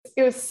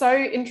it was so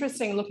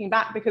interesting looking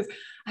back because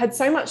I had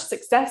so much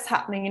success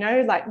happening,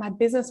 like my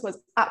business was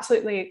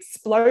absolutely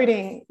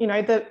exploding.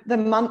 The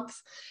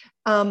month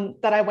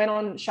that I went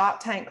on Shark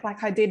Tank,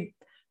 like I did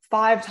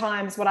 5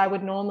 times what I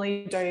would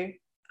normally do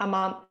a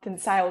month in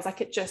sales.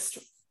 Like it just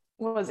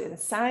was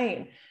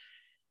insane.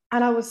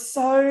 And I was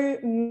so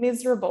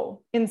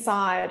miserable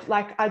inside.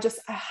 Like I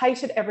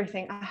hated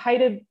everything. I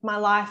hated my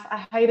life.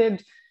 I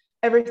hated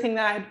everything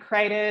that I had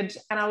created.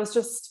 And I was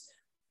just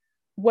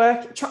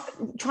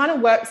trying to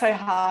work so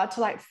hard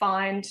to like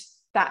find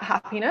that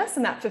happiness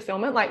and that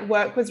fulfillment. Like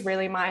work was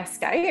really my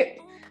escape.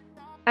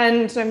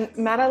 And no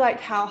matter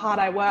like how hard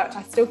I worked,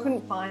 I still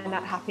couldn't find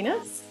that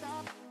happiness.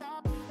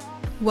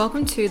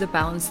 Welcome to The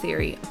Balance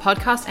Theory, a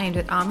podcast aimed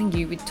at arming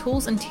you with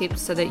tools and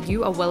tips so that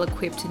you are well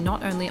equipped to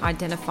not only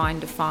identify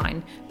and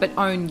define, but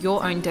own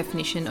your own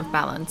definition of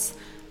balance.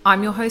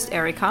 I'm your host,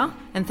 Erica,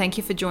 and thank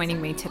you for joining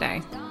me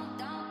today.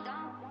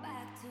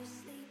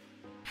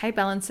 Hey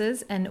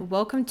Balancers, and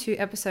welcome to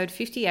episode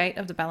 58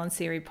 of the Balance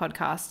Theory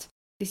podcast.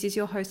 This is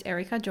your host,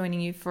 Erica,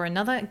 joining you for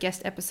another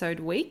guest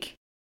episode week,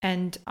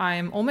 and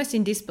I'm almost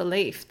in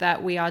disbelief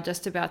that we are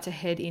just about to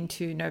head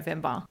into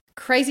November.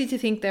 Crazy to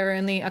think there are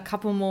only a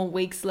couple more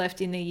weeks left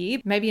in the year,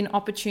 maybe an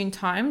opportune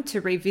time to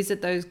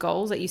revisit those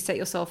goals that you set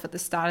yourself at the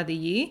start of the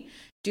year.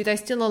 Do they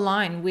still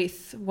align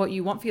with what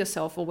you want for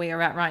yourself or where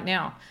you're at right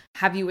now?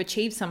 Have you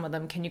achieved some of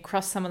them? Can you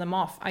cross some of them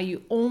off? Are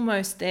you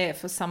almost there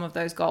for some of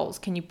those goals?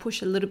 Can you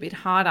push a little bit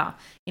harder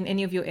in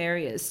any of your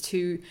areas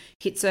to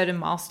hit certain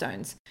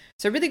milestones?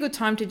 So a really good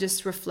time to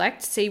just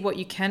reflect, see what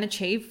you can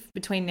achieve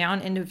between now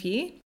and end of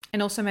year,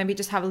 and also maybe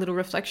just have a little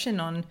reflection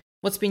on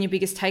what's been your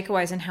biggest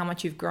takeaways and how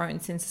much you've grown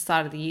since the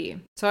start of the year.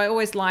 So I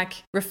always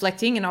like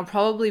reflecting, and I'll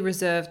probably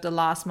reserve the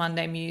last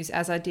Monday Muse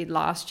as I did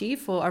last year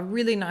for a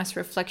really nice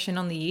reflection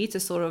on the year to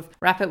sort of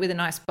wrap it with a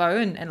nice bow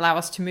and allow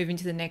us to move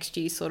into the next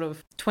year sort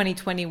of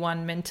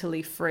 2021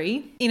 mentally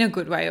free, in a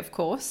good way, of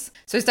course.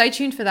 So stay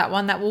tuned for that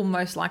one. That will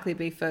most likely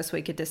be first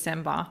week of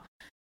December.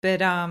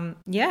 But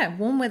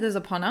warm weather's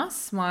upon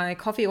us. My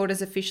coffee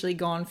order's officially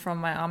gone from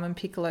my almond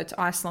piccolo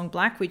to ice long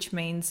black, which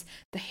means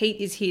the heat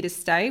is here to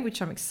stay, which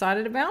I'm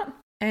excited about.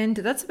 And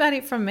that's about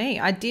it from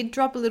me. I did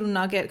drop a little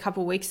nugget a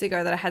couple of weeks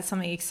ago that I had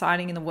something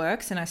exciting in the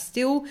works, and I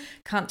still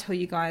can't tell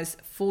you guys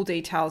full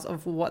details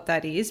of what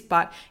that is.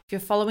 But if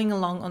you're following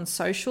along on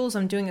socials,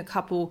 I'm doing a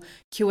couple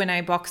Q&A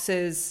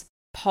boxes,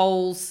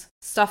 polls,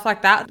 stuff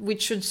like that,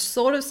 which should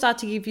sort of start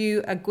to give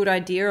you a good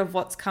idea of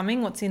what's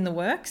coming, what's in the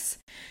works.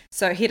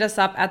 So hit us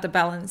up at The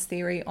Balance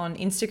Theory on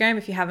Instagram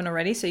if you haven't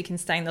already, so you can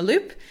stay in the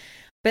loop.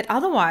 But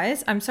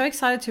otherwise, I'm so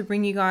excited to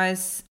bring you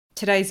guys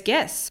today's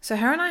guest. So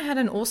her and I had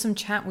an awesome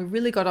chat. We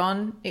really got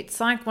on. It's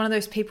like one of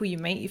those people you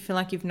meet, you feel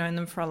like you've known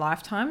them for a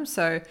lifetime.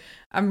 So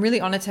I'm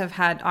really honored to have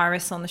had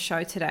Iris on the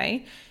show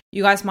today.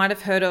 You guys might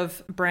have heard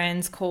of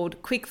brands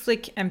called Quick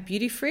Flick and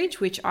Beauty Fridge,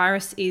 which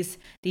Iris is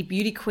the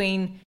beauty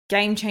queen,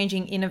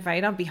 game-changing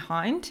innovator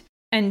behind.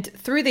 And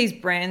through these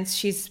brands,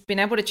 she's been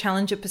able to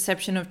challenge a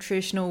perception of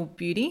traditional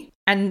beauty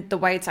and the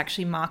way it's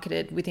actually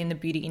marketed within the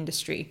beauty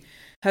industry.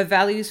 Her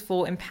values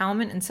for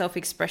empowerment and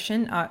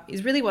self-expression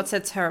is really what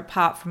sets her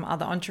apart from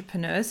other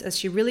entrepreneurs, as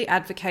she really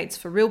advocates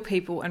for real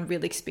people and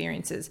real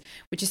experiences,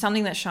 which is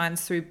something that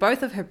shines through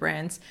both of her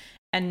brands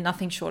and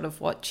nothing short of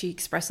what she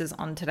expresses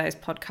on today's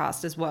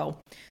podcast as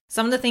well.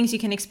 Some of the things you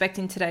can expect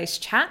in today's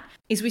chat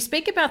is we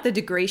speak about the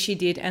degree she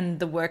did and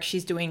the work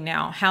she's doing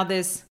now, how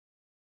there's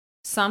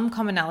some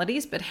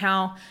commonalities, but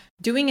how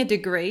doing a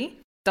degree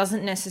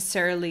doesn't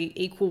necessarily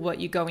equal what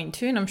you go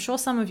into. And I'm sure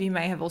some of you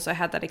may have also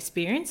had that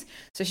experience.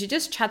 So she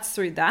just chats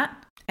through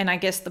that and I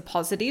guess the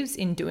positives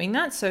in doing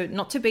that. So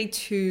not to be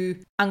too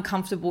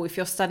uncomfortable if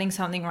you're studying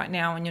something right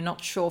now and you're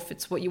not sure if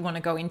it's what you want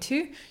to go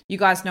into. You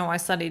guys know I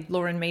studied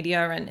law and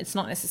media and it's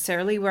not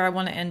necessarily where I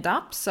want to end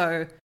up.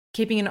 So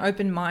keeping an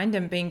open mind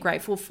and being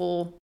grateful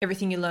for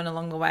everything you learn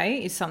along the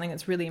way is something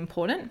that's really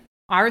important.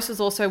 Iris was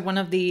also one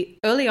of the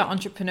earlier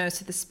entrepreneurs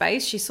to the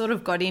space. She sort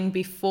of got in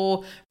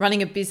before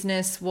running a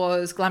business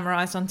was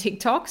glamorized on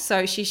TikTok.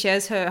 So she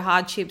shares her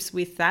hardships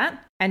with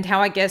that and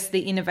how I guess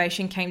the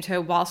innovation came to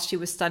her whilst she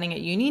was studying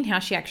at uni and how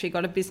she actually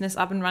got a business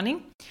up and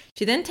running.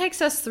 She then takes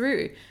us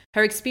through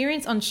her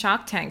experience on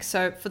Shark Tank.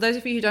 So for those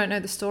of you who don't know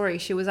the story,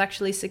 she was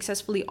actually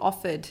successfully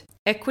offered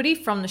equity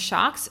from the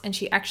sharks and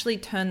she actually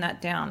turned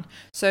that down.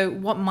 So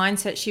what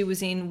mindset she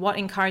was in, what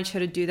encouraged her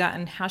to do that,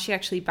 and how she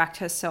actually backed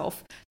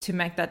herself to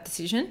make that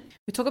decision.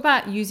 We talk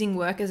about using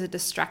work as a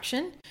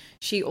distraction.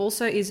 She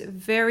also is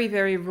very,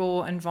 very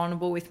raw and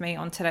vulnerable with me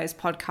on today's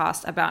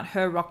podcast about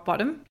her rock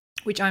bottom,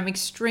 which I'm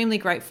extremely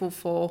grateful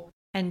for.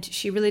 And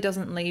she really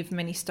doesn't leave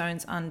many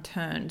stones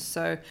unturned.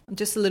 So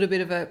just a little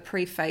bit of a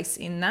preface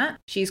in that.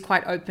 She's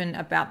quite open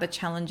about the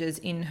challenges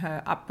in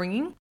her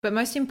upbringing, but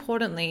most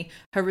importantly,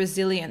 her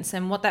resilience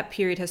and what that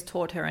period has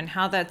taught her and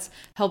how that's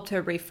helped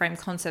her reframe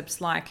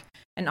concepts like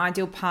an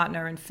ideal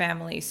partner and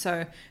family.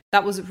 So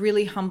that was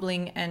really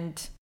humbling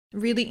and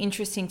really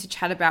interesting to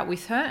chat about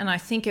with her. And I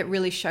think it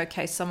really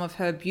showcased some of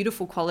her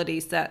beautiful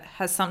qualities that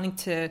has something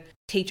to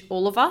teach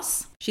all of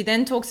us. She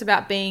then talks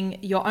about being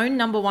your own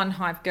number one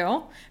hype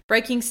girl,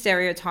 breaking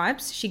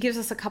stereotypes. She gives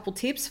us a couple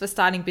tips for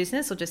starting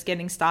business or just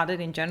getting started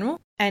in general.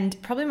 And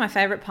probably my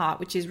favorite part,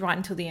 which is right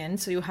until the end,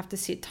 so you'll have to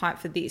sit tight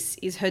for this,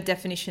 is her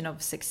definition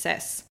of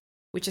success,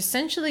 which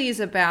essentially is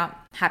about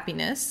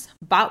happiness,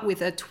 but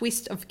with a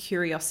twist of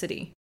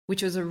curiosity,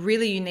 which was a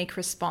really unique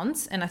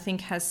response and I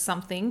think has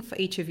something for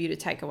each of you to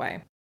take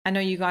away. I know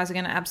you guys are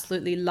going to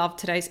absolutely love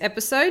today's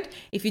episode.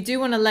 If you do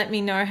want to let me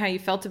know how you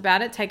felt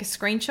about it, take a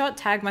screenshot,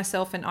 tag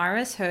myself and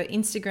Iris. Her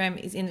Instagram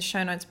is in the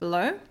show notes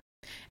below.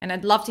 And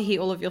I'd love to hear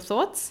all of your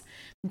thoughts.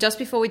 Just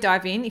before we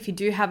dive in, if you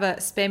do have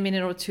a spare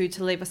minute or two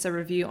to leave us a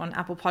review on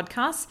Apple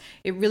Podcasts,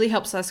 it really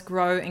helps us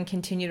grow and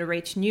continue to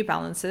reach new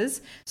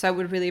balances. So I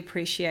would really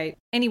appreciate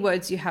any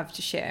words you have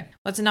to share.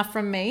 That's enough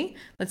from me.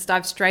 Let's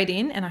dive straight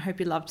in, and I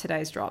hope you love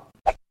today's drop.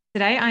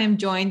 Today, I am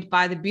joined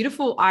by the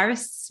beautiful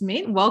Iris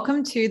Smit.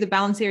 Welcome to the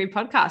Balance Theory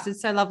podcast.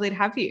 It's so lovely to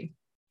have you.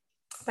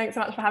 Thanks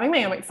so much for having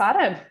me. I'm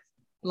excited.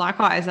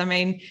 Likewise. I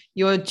mean,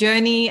 your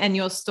journey and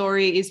your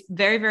story is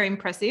very, very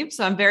impressive.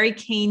 So I'm very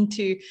keen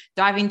to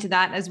dive into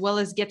that, as well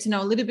as get to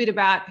know a little bit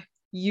about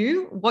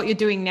you, what you're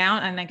doing now,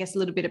 and I guess a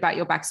little bit about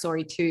your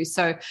backstory too.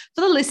 So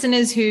for the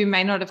listeners who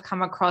may not have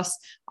come across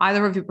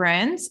either of your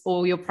brands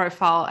or your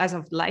profile as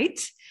of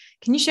late,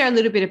 can you share a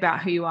little bit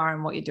about who you are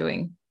and what you're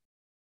doing?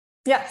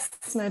 Yes,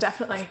 no,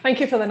 definitely.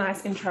 Thank you for the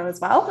nice intro as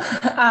well.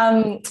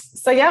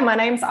 My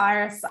name's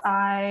Iris.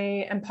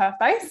 I am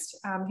Perth-based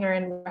here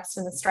in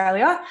Western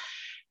Australia.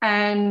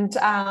 And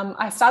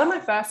I started my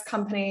first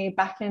company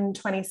back in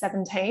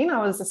 2017.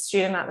 I was a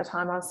student at the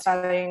time. I was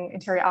studying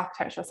interior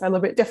architecture, so a little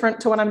bit different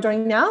to what I'm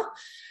doing now.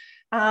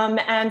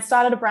 And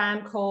started a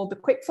brand called The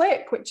Quick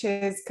Flick, which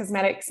is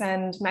cosmetics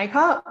and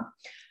makeup.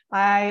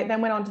 I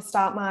then went on to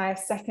start my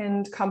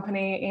second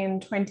company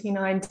in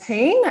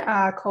 2019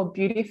 called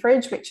Beauty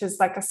Fridge, which is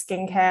like a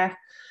skincare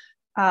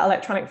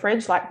electronic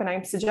fridge, like the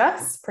name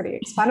suggests, pretty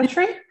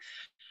explanatory. Here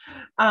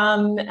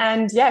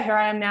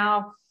I am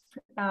now,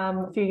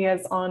 a few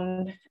years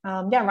on,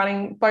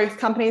 running both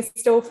companies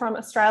still from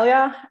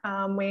Australia.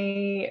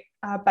 We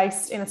are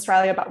based in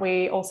Australia, but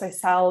we also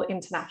sell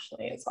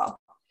internationally as well.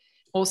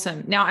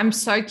 Awesome. Now, I'm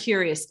so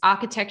curious,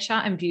 architecture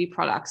and beauty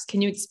products. Can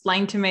you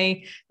explain to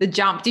me the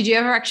jump? Did you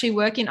ever actually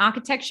work in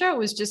architecture? Or it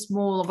was just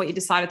more of what you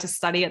decided to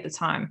study at the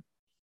time?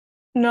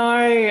 No,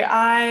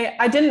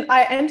 I didn't.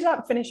 I ended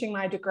up finishing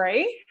my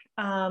degree,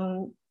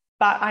 but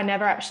I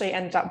never actually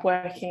ended up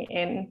working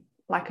in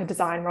like a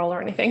design role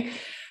or anything.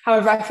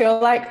 However, I feel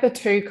like the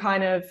two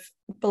kind of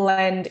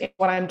blend in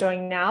what I'm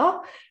doing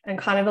now and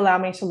kind of allow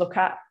me to look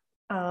at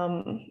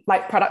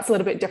like products a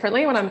little bit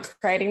differently when I'm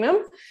creating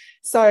them.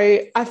 So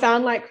I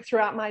found like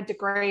throughout my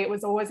degree, it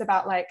was always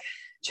about like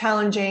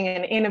challenging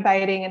and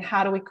innovating and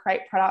how do we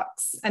create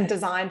products and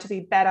design to be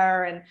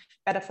better and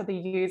better for the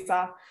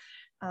user.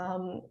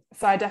 So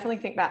I definitely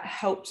think that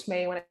helped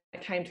me when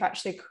it came to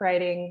actually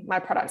creating my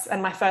products,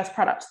 and my first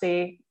product,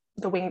 the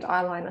winged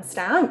eyeliner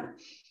stamp.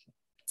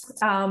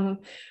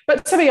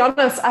 But to be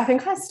honest, I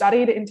think I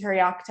studied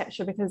interior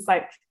architecture because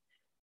like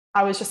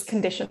I was just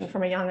conditioned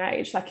from a young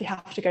age, like you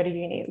have to go to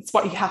uni, it's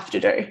what you have to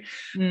do.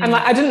 And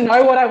like I didn't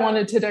know what I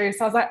wanted to do,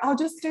 so I was like, I'll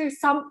just do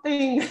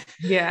something.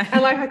 Yeah.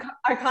 And like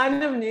I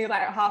kind of knew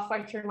like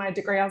halfway through my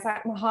degree, I was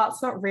like, my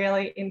heart's not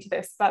really into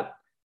this, but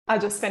I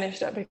just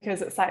finished it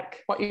because it's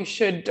like what you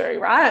should do,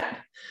 right?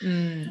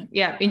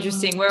 Yeah,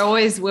 interesting. We're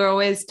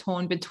always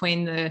torn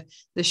between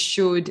the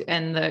should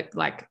and the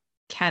like,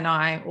 can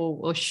I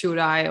or should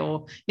I,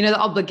 or you know, the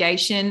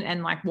obligation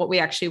and like what we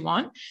actually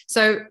want.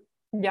 So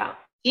yeah,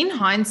 in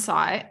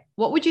hindsight,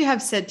 what would you have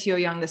said to your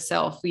younger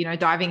self, you know,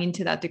 diving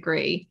into that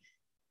degree,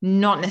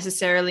 not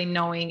necessarily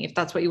knowing if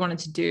that's what you wanted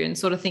to do and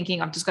sort of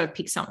thinking, I've just got to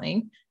pick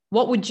something?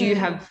 What would you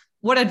have,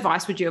 what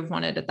advice would you have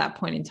wanted at that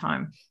point in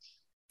time?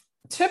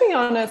 To be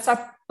honest,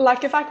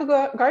 if I could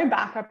go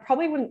back, I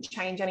probably wouldn't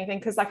change anything,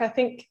 because like I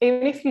think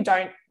even if you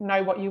don't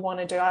know what you want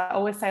to do, I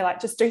always say like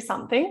just do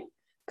something,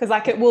 because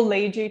like it will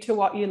lead you to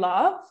what you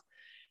love.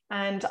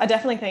 And I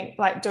definitely think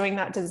like doing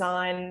that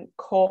design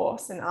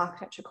course and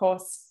architecture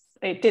course,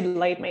 it did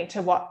lead me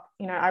to what,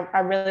 you know, I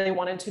really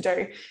wanted to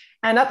do.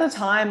 And at the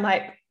time,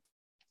 like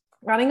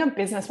running a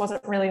business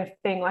wasn't really a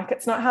thing. Like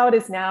it's not how it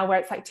is now, where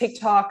it's like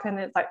TikTok and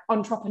it's like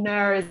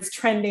entrepreneur is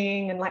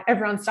trending and like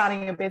everyone's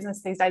starting a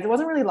business these days. It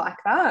wasn't really like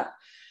that.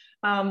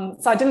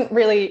 So I didn't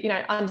really, you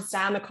know,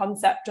 understand the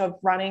concept of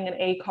running an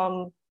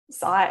e-com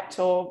site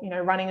or, you know,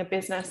 running a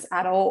business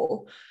at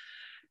all.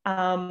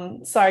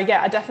 So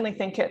yeah, I definitely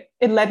think it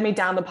led me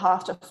down the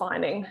path to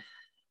finding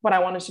what I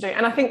wanted to do.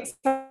 And I think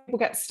some people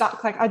get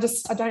stuck, like I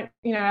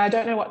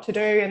don't know what to do,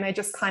 and they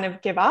just kind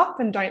of give up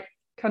and don't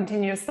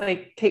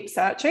continuously keep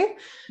searching.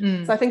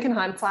 So I think in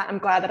hindsight, I'm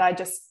glad that I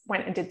just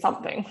went and did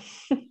something.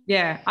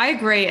 Yeah, I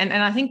agree. And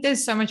I think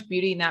there's so much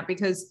beauty in that,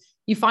 because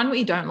you find what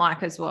you don't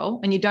like as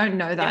well. And you don't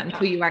know that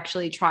until you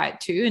actually try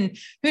it too. And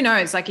who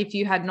knows, like if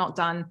you had not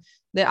done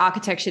the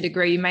architecture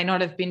degree, you may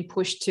not have been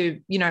pushed to,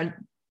 you know,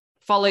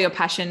 follow your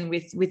passion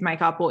with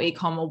makeup or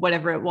e-com or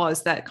whatever it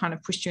was that kind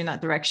of pushed you in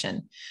that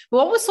direction. But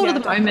what was sort of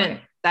the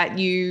moment that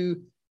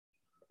you,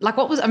 like,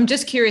 I'm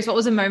just curious, what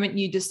was the moment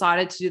you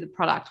decided to do the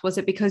product? Was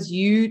it because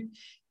you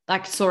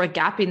like saw a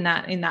gap in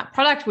that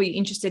product? Were you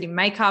interested in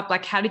makeup?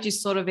 Like, how did you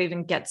sort of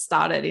even get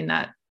started in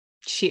that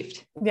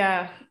shift?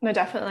 Yeah, no,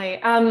 definitely.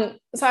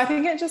 So I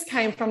think it just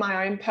came from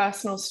my own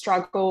personal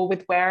struggle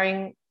with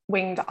wearing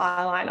winged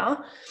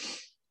eyeliner.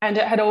 And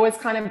it had always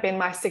kind of been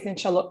my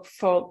signature look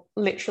for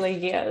literally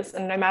years.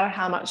 And no matter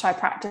how much I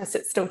practiced,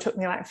 it still took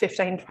me like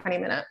 15, 20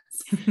 minutes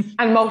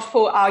and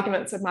multiple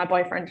arguments with my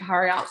boyfriend to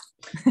hurry up.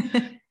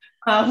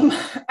 And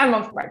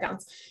multiple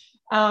breakdowns.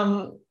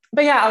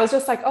 But yeah, I was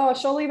just like, oh,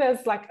 surely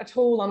there's like a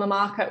tool on the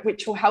market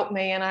which will help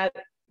me. And I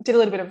did a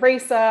little bit of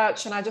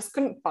research and I just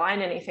couldn't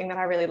find anything that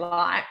I really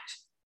liked.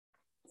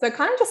 So it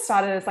kind of just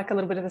started as like a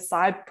little bit of a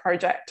side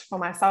project for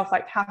myself.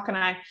 Like, how can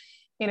I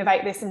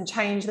innovate this and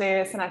change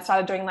this? And I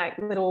started doing like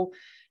little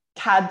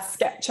CAD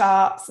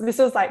SketchUps. This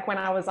was like when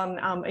I was on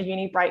a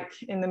uni break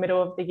in the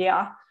middle of the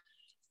year.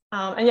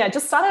 And yeah,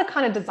 just started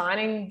kind of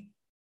designing,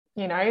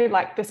 you know,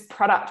 like this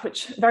product,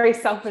 which very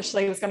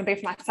selfishly was going to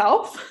be for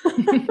myself.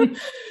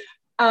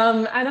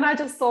 And then I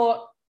just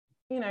thought,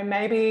 you know,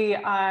 maybe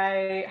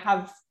I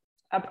have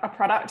a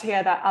product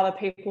here that other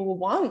people will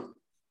want.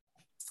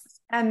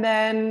 And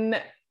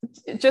then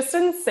just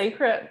in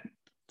secret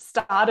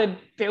started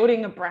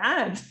building a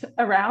brand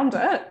around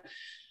it.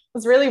 It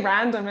was really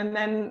random. And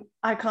then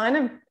I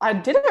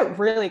did it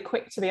really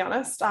quick, to be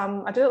honest.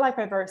 I did it like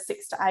over a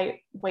 6 to 8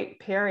 week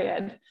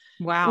period.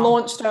 Wow.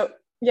 Launched it.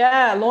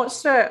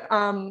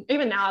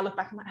 Even now I look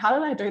back, I'm like, how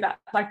did I do that?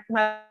 Like,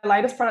 my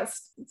latest product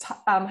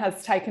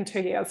has taken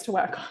 2 years to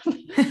work on.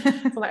 So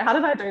I'm like, how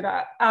did I do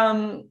that?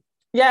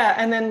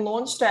 And then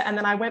launched it. And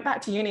then I went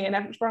back to uni and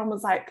everyone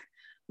was like,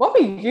 what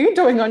were you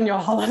doing on your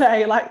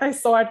holiday? Like, they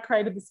saw I'd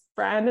created this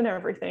brand and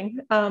everything.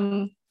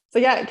 So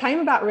yeah, it came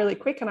about really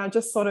quick and I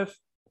just sort of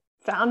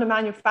found a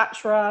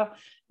manufacturer,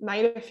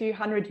 made a few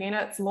hundred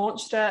units,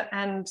 launched it,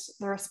 and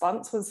the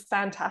response was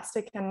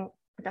fantastic. And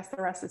I guess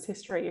the rest is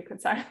history, you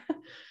could say.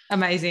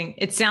 Amazing.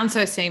 It sounds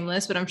so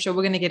seamless, but I'm sure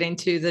we're going to get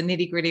into the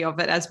nitty-gritty of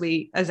it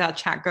as our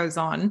chat goes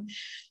on.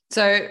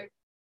 So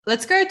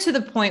let's go to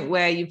the point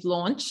where you've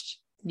launched.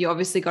 You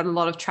obviously got a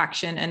lot of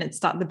traction and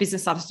the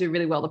business started to do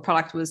really well. The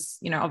product was,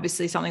 you know,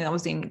 obviously something that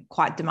was in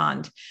quite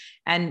demand.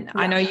 And yeah.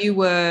 I know you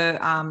were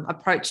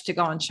approached to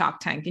go on Shark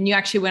Tank, and you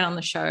actually went on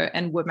the show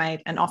and were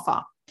made an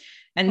offer.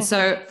 And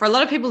so for a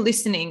lot of people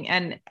listening,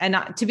 and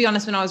to be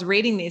honest, when I was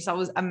reading this, I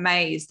was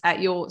amazed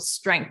at your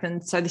strength.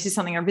 And so this is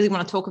something I really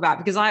want to talk about,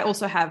 because I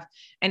also have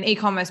an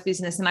e-commerce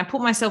business, and I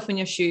put myself in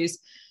your shoes,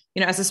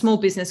 you know, as a small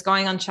business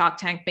going on Shark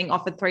Tank, being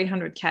offered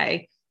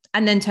 $300K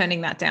and then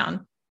turning that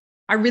down.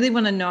 I really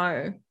want to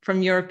know,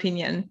 from your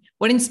opinion,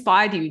 what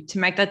inspired you to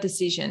make that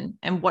decision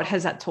and what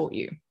has that taught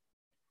you?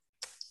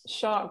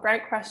 Sure.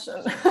 Great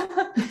question.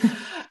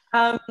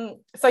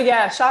 So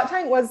yeah, Shark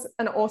Tank was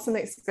an awesome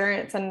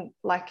experience, and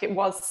like, it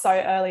was so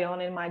early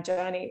on in my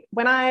journey.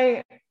 When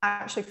I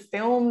actually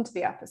filmed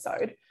the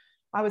episode,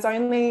 I was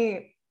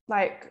only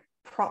like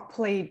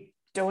properly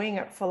doing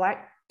it for like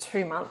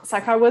 2 months.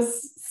 Like, I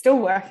was still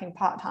working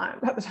part-time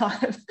at the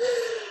time.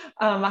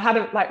 I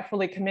hadn't like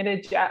fully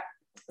committed yet.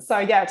 So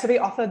yeah, to be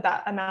offered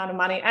that amount of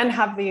money and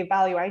have the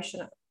evaluation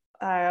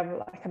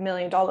like $1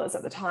 million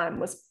at the time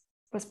was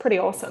pretty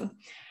awesome.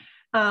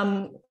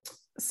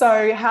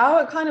 So how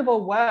it kind of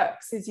all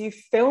works is you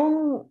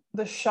film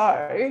the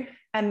show,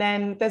 and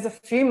then there's a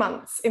few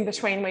months in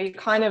between where you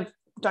kind of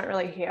don't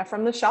really hear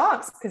from the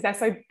sharks because they're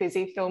so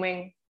busy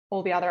filming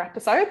all the other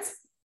episodes.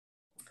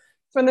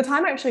 So when the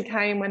time actually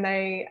came when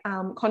they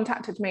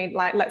contacted me,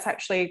 like, let's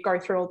actually go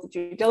through all the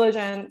due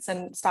diligence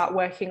and start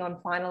working on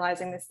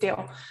finalizing this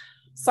deal,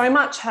 so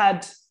much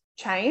had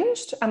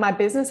changed and my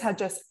business had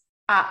just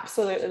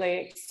absolutely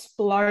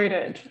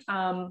exploded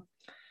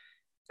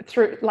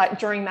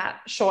during that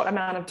short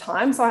amount of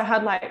time. So I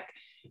had like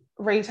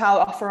retail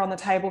offer on the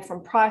table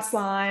from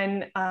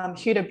Priceline.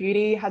 Huda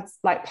Beauty had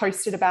like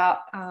posted about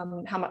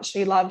how much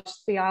she loved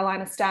the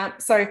eyeliner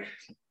stamp. So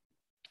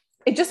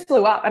it just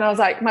blew up, and I was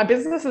like, my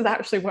business is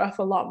actually worth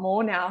a lot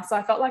more now. So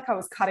I felt like I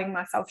was cutting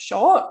myself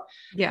short.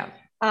 Yeah.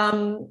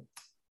 And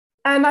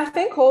I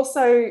think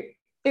also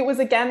it was,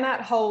 again,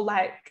 that whole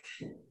like,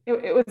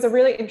 it was a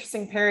really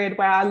interesting period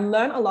where I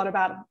learned a lot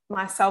about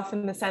myself,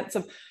 in the sense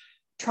of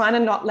trying to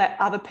not let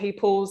other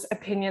people's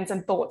opinions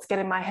and thoughts get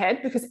in my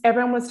head, because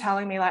everyone was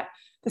telling me like,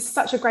 this is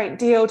such a great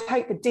deal,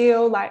 take the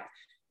deal, like,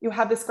 you'll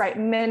have this great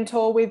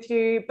mentor with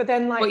you. But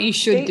then like, what you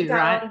should do, down,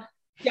 right?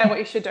 Yeah, what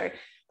you should do.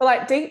 But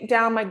like, deep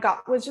down, my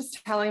gut was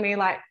just telling me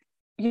like,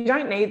 you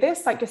don't need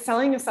this, like, you're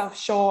selling yourself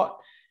short,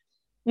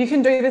 you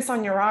can do this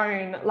on your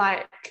own.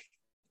 Like,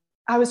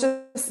 I was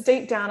just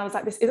deep down, I was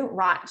like, this isn't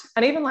right.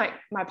 And even like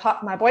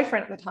my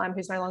boyfriend at the time,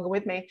 who's no longer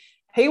with me,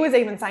 he was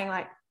even saying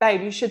like,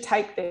 babe, you should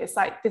take this.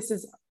 Like, this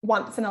is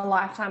once in a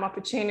lifetime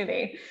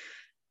opportunity.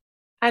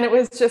 And it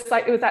was just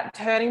like, it was that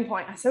turning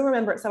point. I still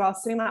remember it. So I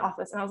was sitting in my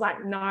office and I was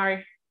like, no,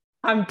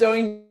 I'm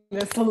doing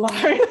this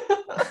alone.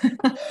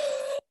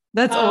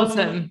 That's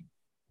awesome.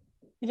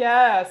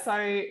 Yeah.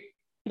 So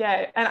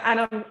yeah. And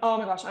I'm, oh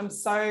my gosh, I'm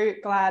so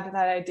glad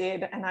that I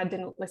did. And I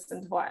didn't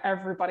listen to what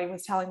everybody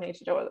was telling me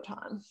to do at the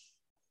time.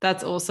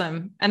 That's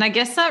awesome. And I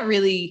guess that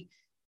really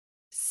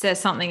says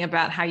something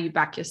about how you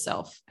back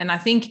yourself. And I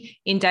think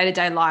in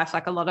day-to-day life,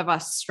 like a lot of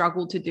us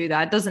struggle to do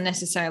that. It doesn't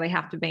necessarily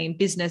have to be in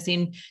business,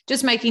 in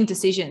just making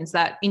decisions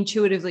that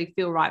intuitively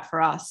feel right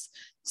for us.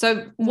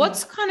 So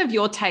what's kind of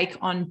your take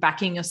on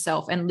backing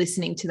yourself and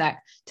listening to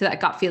that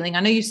gut feeling?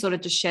 I know you sort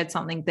of just shared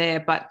something there,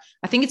 but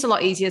I think it's a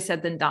lot easier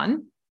said than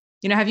done.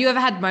 You know, have you ever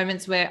had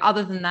moments where,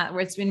 other than that,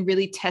 where it's been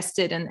really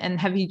tested, and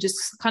have you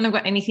just kind of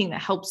got anything that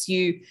helps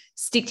you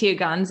stick to your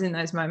guns in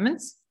those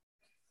moments?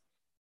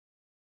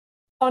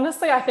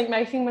 Honestly, I think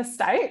making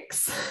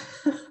mistakes.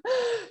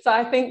 So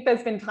I think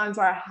there's been times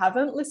where I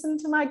haven't listened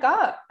to my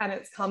gut and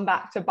it's come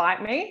back to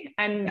bite me.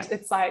 And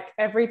It's like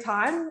every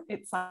time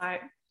it's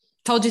like,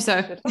 told you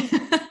so.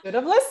 Should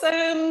have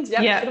listened.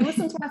 Yep, yeah. Should have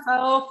listened to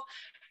myself.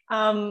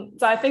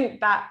 So I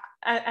think that,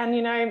 and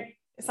you know,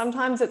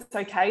 sometimes it's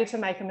okay to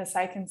make a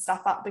mistake and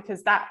stuff up,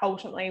 because that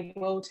ultimately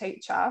will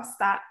teach us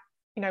that,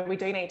 you know, we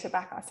do need to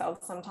back ourselves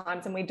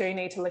sometimes, and we do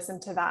need to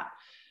listen to that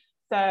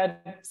third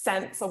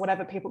sense, or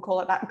whatever people call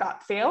it, that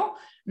gut feel.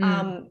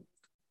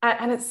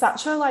 And it's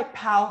such a like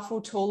powerful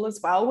tool as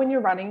well when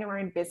you're running your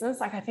own business.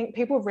 Like, I think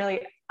people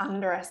really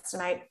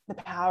underestimate the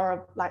power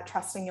of like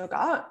trusting your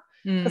gut,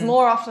 because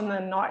more often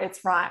than not,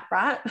 it's right?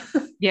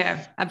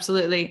 Yeah,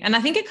 absolutely. And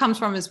I think it comes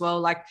from as well,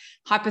 like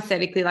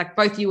hypothetically, like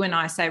both you and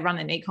I say run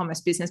an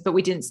e-commerce business, but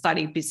we didn't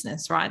study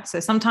business, right? So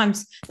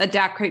sometimes that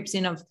doubt creeps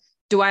in of,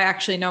 do I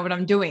actually know what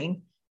I'm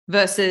doing,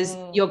 versus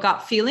your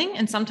gut feeling?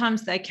 And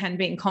sometimes they can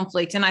be in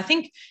conflict. And I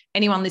think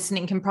anyone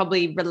listening can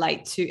probably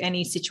relate to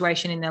any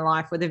situation in their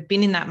life where they've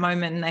been in that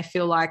moment and they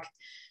feel like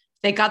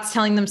their gut's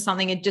telling them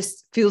something. It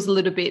just feels a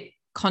little bit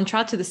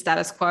contra to the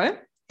status quo.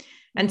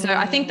 And so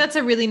I think that's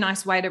a really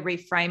nice way to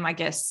reframe, I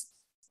guess,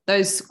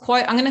 those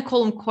quote, I'm going to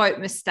call them quote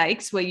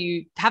mistakes, where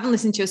you haven't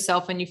listened to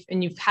yourself and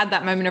you've had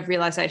that moment of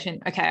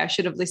realization, okay, I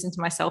should have listened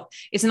to myself.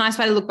 It's a nice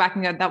way to look back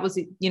and go, that was,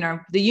 you know,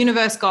 the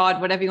universe,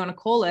 God, whatever you want to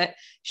call it,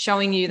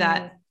 showing you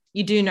that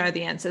you do know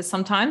the answers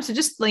sometimes. So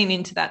just lean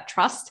into that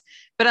trust.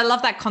 But I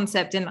love that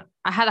concept. And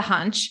I had a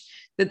hunch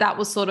that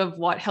was sort of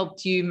what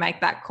helped you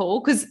make that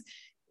call. Because,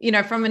 you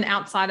know, from an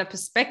outsider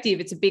perspective,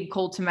 it's a big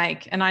call to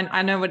make. And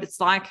I know what it's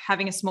like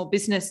having a small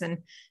business, and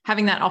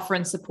having that offer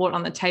and support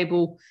on the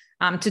table.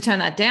 To turn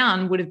that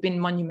down would have been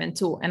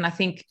monumental. And I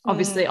think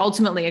obviously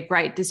ultimately a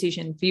great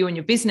decision for you and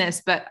your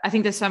business, but I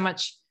think there's so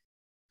much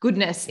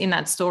goodness in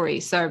that story.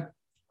 So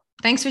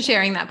thanks for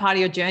sharing that part of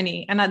your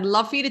journey. And I'd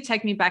love for you to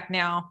take me back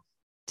now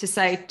to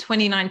say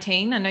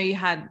 2019. I know you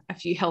had a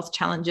few health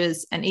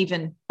challenges and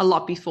even a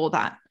lot before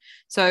that.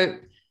 So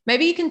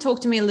maybe you can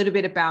talk to me a little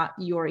bit about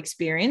your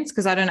experience,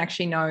 because I don't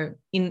actually know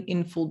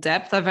in full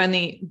depth. I've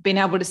only been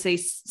able to see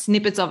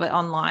snippets of it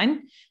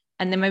online.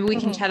 And then maybe we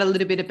can chat a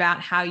little bit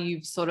about how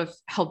you've sort of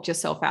helped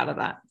yourself out of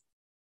that.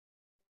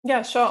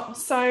 Yeah, sure.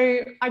 So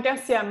I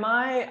guess,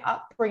 my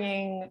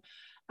upbringing,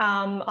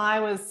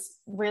 I was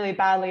really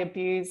badly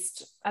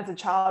abused as a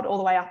child all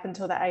the way up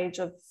until the age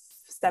of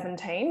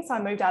 17. So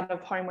I moved out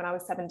of home when I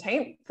was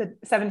 17,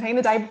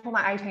 the day before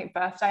my 18th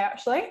birthday,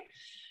 actually.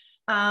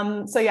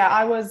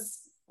 I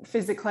was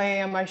physically,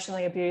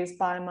 emotionally abused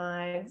by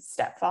my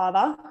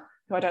stepfather,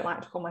 who I don't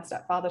like to call my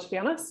stepfather, to be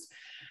honest.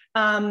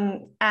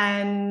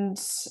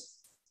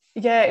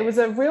 It was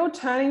a real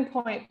turning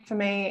point for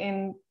me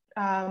in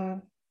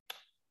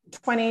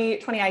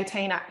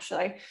 2018,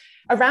 actually,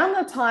 around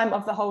the time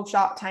of the whole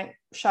Shark Tank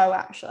show,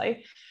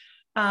 actually.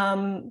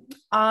 I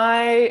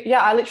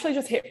literally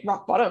just hit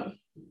rock bottom,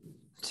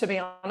 to be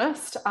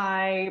honest.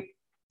 It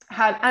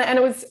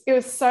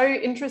was so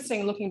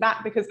interesting looking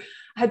back, because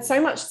I had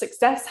so much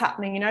success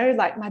happening, you know,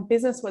 like my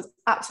business was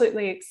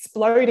absolutely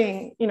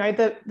exploding. You know,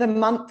 the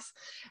month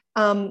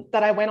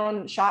that I went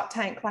on Shark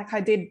Tank, like I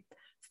did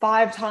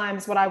 5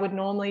 times what I would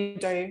normally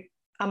do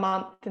a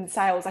month in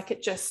sales. Like,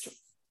 it just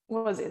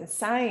was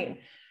insane.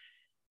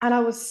 And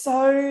I was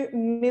so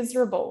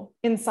miserable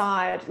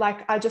inside.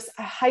 Like, I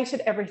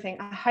hated everything.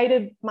 I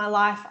hated my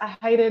life. I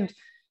hated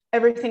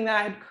everything that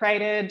I had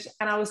created.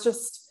 And I was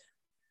just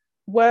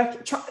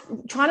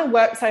trying to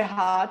work so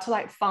hard to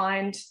like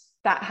find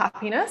that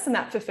happiness and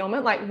that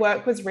fulfillment. Like,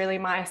 work was really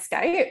my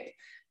escape.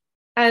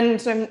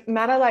 And no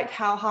matter like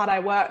how hard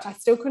I worked, I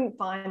still couldn't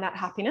find that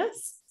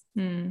happiness.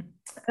 And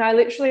I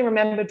literally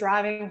remember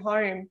driving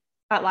home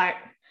at like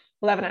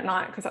 11 at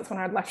night, because that's when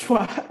I'd left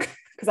work,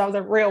 because I was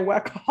a real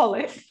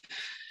workaholic.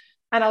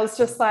 And I was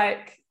just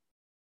like,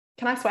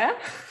 can I swear?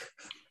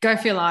 Go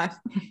for your life.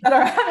 All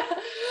right.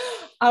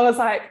 I was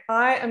like,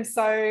 I am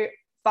so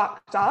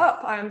fucked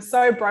up. I am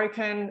so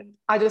broken.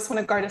 I just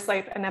want to go to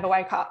sleep and never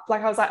wake up.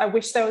 Like, I was like, I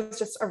wish there was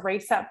just a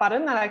reset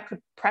button that I could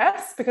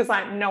press, because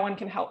like no one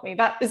can help me.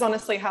 That is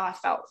honestly how I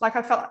felt. Like,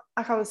 I felt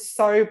like I was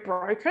so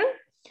broken.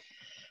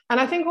 And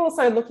I think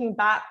also looking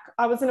back,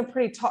 I was in a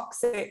pretty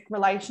toxic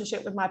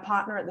relationship with my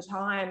partner at the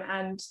time,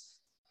 and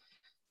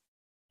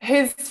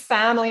his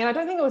family, and I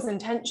don't think it was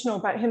intentional,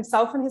 but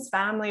himself and his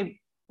family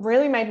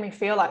really made me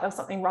feel like there was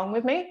something wrong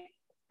with me.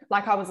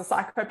 like I was a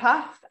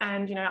psychopath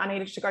and, you know, I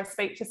needed to go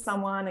speak to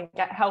someone and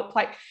get help.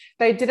 Like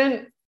they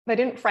didn't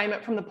frame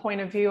it from the point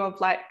of view of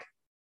like,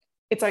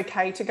 it's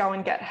okay to go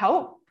and get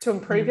help to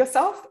improve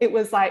yourself. It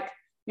was like,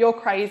 you're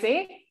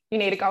crazy. You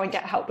need to go and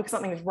get help because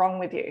something is wrong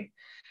with you.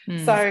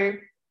 So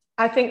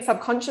I think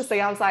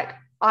subconsciously I was like,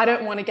 I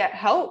don't want to get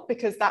help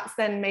because that's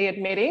then me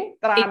admitting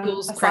that I'm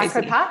a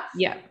psychopath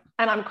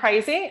and I'm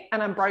crazy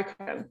and I'm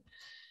broken.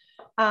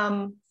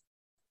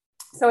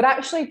 So it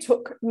actually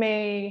took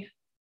me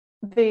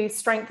the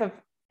strength of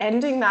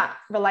ending that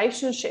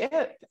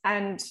relationship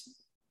and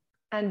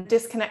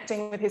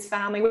disconnecting with his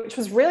family, which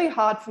was really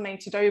hard for me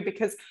to do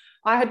because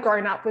I had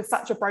grown up with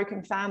such a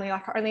broken family.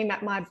 Like I only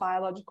met my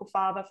biological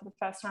father for the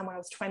first time when I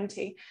was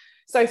 20.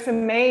 So for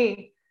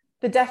me,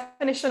 the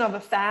definition of a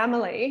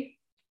family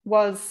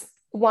was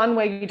one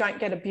where you don't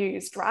get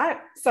abused, right?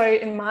 So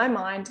in my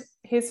mind,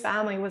 his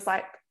family was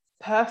like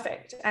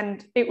perfect.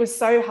 And it was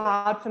so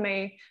hard for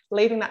me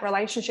leaving that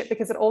relationship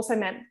because it also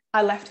meant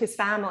I left his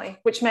family,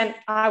 which meant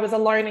I was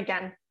alone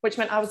again, which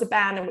meant I was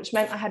abandoned, which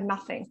meant I had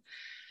nothing.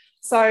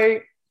 So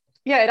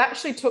yeah, it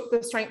actually took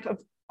the strength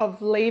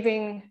of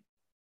leaving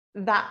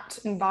that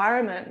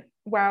environment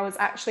where I was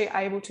actually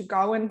able to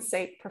go and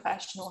seek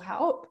professional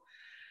help.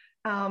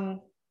 And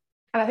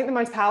I think the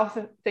most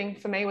powerful thing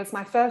for me was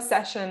my first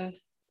session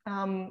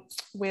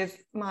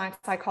with my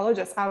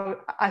psychologist.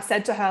 I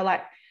said to her,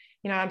 like,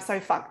 you know, I'm so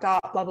fucked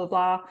up, blah, blah,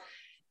 blah.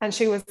 And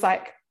she was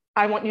like,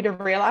 I want you to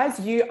realize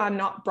you are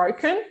not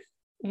broken.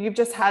 You've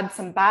just had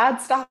some bad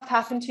stuff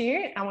happen to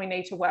you and we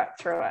need to work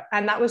through it.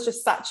 And that was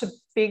just such a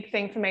big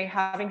thing for me,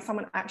 having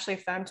someone actually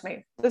affirm to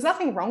me, there's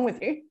nothing wrong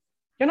with you.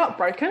 You're not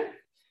broken.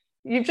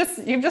 You've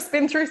just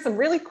been through some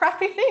really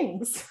crappy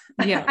things.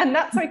 Yeah. And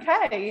that's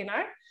okay, you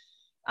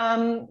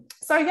know?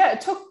 So yeah,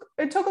 it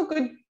took a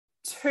good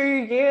 2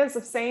 years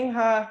of seeing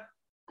her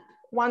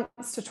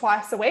once to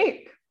twice a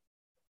week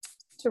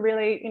to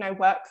really, you know,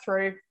 work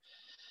through,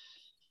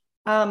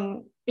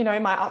 you know,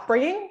 my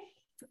upbringing.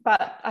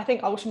 But I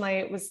think ultimately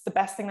it was the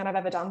best thing that I've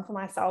ever done for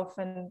myself.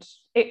 And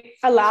it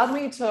allowed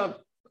me to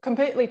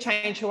completely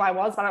change who I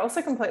was, but I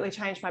also completely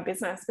changed my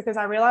business because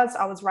I realized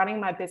I was running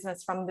my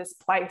business from this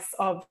place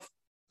of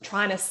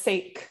trying to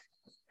seek,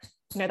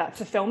 you know, that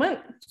fulfillment.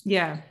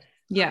 Yeah.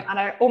 Yeah. And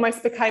I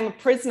almost became a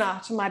prisoner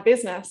to my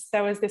business.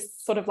 There was this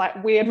sort of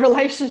like weird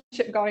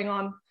relationship going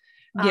on.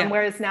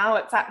 Whereas now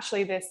it's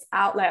actually this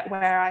outlet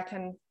where I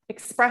can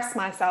express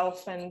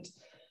myself and,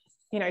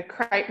 you know,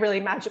 create really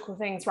magical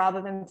things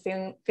rather than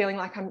feeling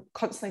like I'm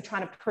constantly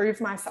trying to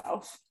prove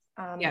myself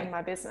in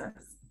my business.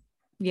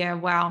 Yeah.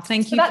 Wow.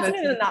 Thank you. So that's it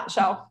in a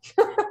nutshell.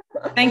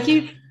 Thank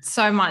you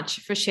so much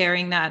for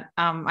sharing that.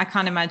 I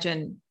can't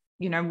imagine,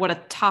 you know, what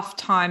a tough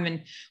time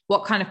and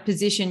what kind of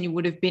position you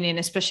would have been in,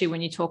 especially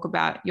when you talk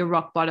about your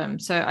rock bottom.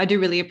 So I do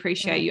really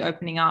appreciate you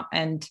opening up,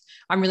 and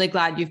I'm really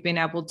glad you've been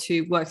able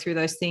to work through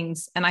those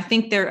things. And I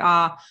think there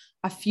are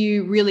a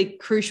few really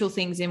crucial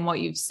things in what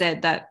you've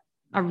said that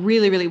are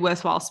really, really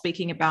worthwhile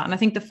speaking about. And I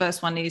think the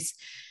first one is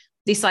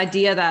this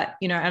idea that,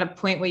 you know, at a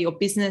point where your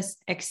business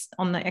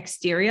on the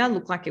exterior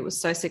looked like it was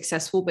so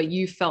successful, but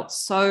you felt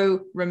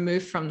so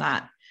removed from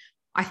that.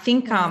 I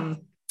think,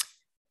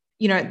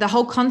 you know, the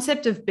whole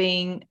concept of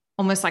being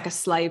almost like a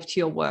slave to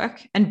your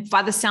work. And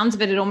by the sounds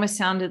of it, it almost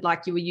sounded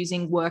like you were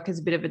using work as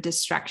a bit of a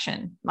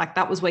distraction. Like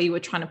that was where you were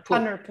trying to put,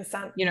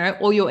 100%, you know,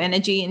 all your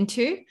energy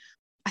into.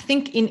 I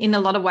think in a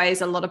lot of ways,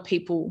 a lot of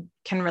people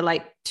can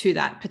relate to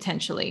that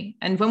potentially.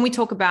 And when we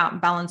talk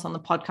about balance on the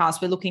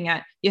podcast, we're looking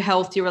at your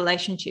health, your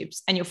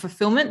relationships, and your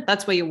fulfillment.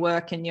 That's where your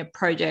work and your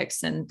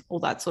projects and all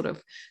that sort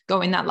of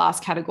go in that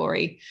last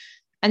category.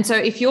 And so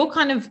if you're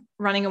kind of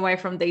running away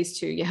from these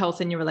two, your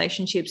health and your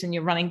relationships, and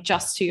you're running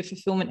just to your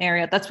fulfillment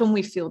area, that's when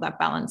we feel that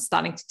balance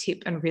starting to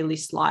tip and really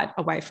slide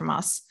away from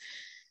us.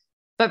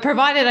 But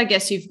provided, I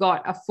guess, you've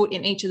got a foot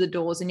in each of the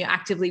doors and you're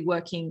actively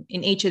working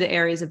in each of the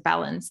areas of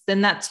balance, then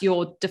that's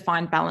your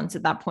defined balance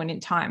at that point in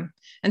time.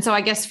 And so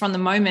I guess from the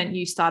moment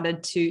you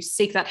started to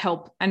seek that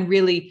help and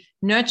really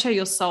nurture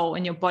your soul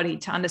and your body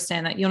to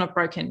understand that you're not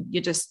broken,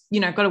 you're just, you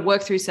know, got to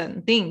work through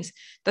certain things,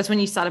 that's when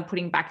you started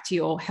putting back to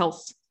your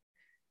health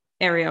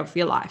area of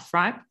your life,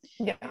 right?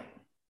 Yeah.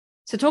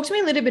 So talk to me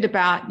a little bit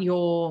about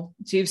so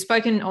you've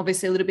spoken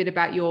obviously a little bit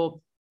about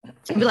your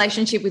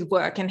relationship with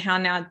work and how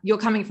now you're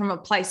coming from a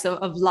place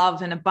of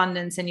love and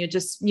abundance, and you're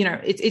just, you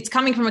know, it's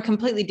coming from a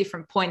completely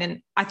different point.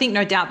 And I think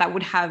no doubt that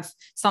would have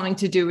something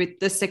to do with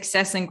the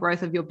success and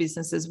growth of your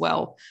business as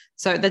well.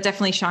 So that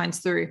definitely shines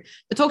through.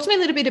 But talk to me a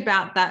little bit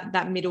about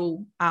that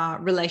middle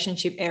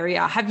relationship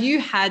area. Have you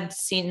had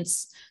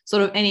since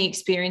sort of any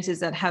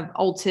experiences that have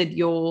altered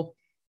your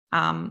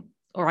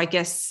or I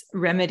guess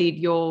remedied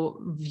your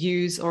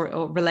views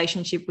or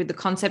relationship with the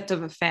concept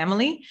of a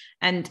family?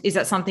 And is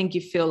that something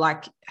you feel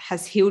like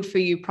has healed for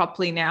you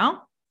properly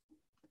now?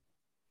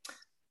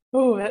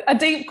 Oh, a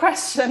deep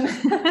question.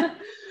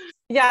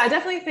 Yeah, I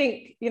definitely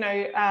think, you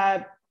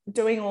know,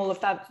 doing all of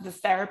the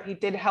therapy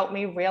did help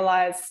me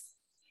realize,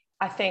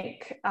 I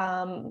think,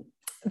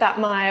 that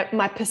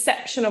my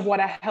perception of what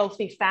a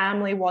healthy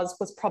family was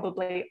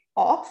probably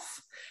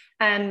off.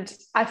 And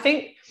I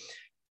think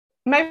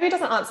maybe it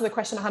doesn't answer the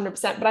question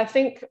 100%, but I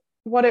think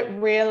what it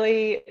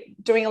really,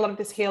 doing a lot of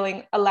this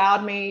healing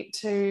allowed me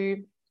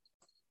to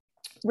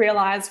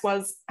realize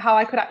was how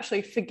I could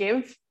actually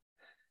forgive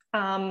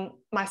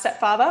my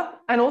stepfather,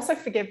 and also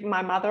forgive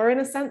my mother in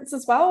a sense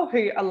as well,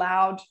 who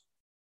allowed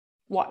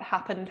what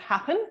happened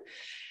happen.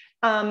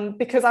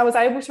 Because I was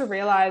able to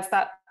realize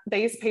that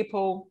these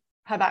people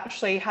have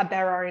actually had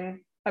their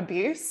own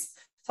abuse.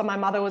 So my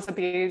mother was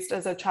abused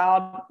as a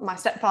child. My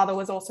stepfather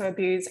was also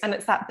abused. And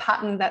it's that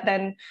pattern that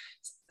then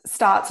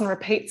starts and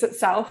repeats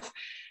itself.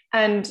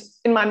 And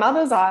in my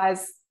mother's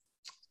eyes,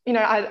 you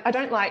know, I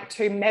don't like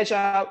to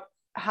measure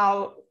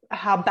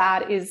how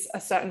bad is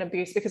a certain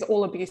abuse, because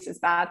all abuse is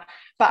bad.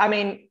 But I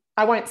mean,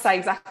 I won't say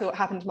exactly what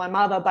happened to my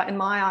mother, but in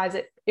my eyes,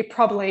 it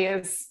probably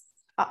is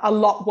a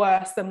lot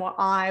worse than what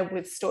I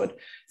withstood.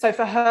 So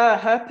for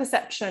her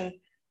perception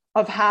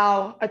of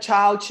how a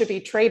child should be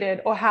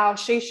treated, or how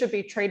she should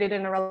be treated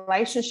in a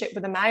relationship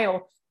with a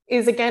male,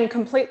 is again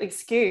completely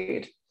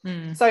skewed.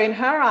 So in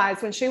her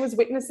eyes, when she was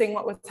witnessing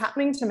what was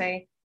happening to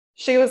me,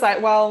 she was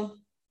like, well,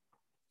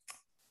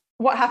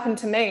 what happened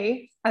to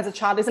me as a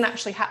child isn't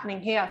actually happening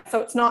here,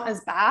 so it's not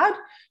as bad.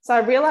 So I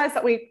realized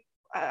that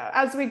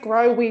as we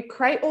grow, we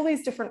create all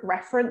these different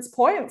reference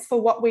points for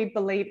what we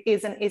believe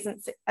is and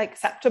isn't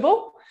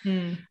acceptable.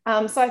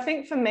 So I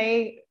think for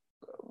me,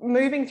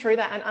 moving through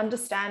that and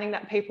understanding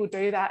that people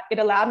do that, it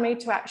allowed me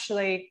to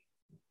actually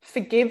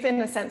forgive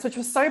in a sense, which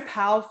was so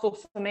powerful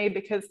for me,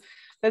 because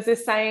there's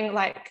this saying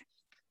like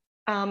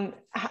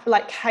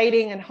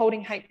hating and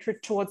holding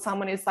hatred towards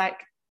someone is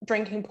like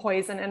drinking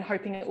poison and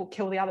hoping it will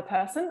kill the other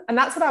person. And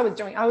that's what I was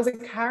doing. I was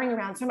carrying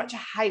around so much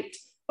hate. It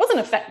wasn't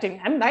affecting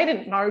them. They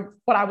didn't know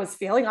what I was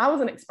feeling. I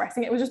wasn't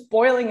expressing it. It was just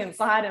boiling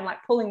inside and like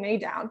pulling me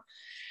down.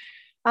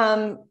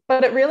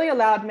 But it really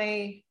allowed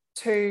me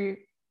to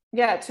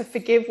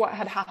forgive what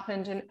had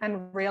happened,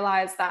 and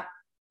realize that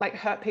like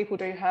hurt people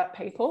do hurt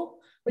people,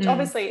 which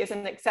obviously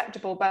isn't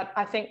acceptable. But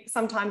I think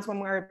sometimes when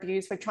we're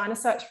abused, we're trying to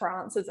search for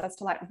answers as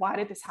to like, why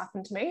did this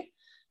happen to me?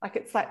 Like,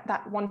 it's like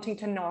that wanting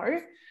to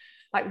know,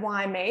 like,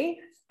 why me?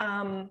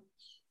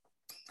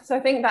 So I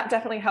think that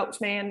definitely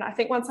helped me. And I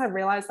think once I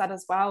realized that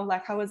as well,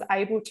 like I was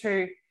able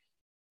to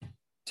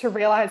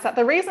realize that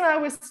the reason I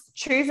was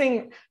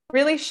choosing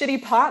really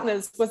shitty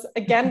partners was,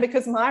 again,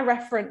 because my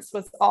reference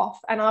was off.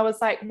 And I was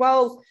like,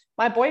 well,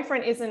 my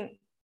boyfriend isn't,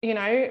 you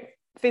know,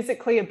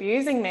 physically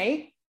abusing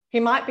me. He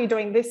might be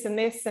doing this and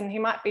this, and he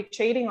might be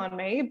cheating on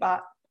me,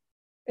 but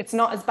it's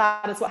not as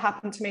bad as what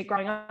happened to me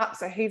growing up.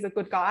 So he's a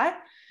good guy.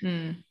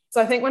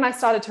 So I think when I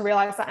started to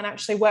realize that and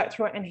actually work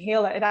through it and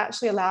heal it, it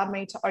actually allowed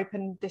me to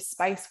open this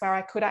space where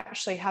I could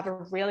actually have a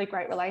really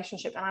great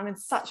relationship. And I'm in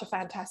such a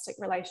fantastic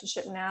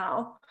relationship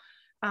now,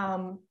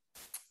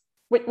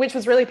 which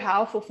was really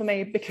powerful for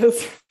me,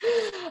 because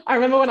I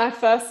remember when I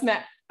first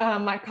met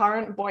my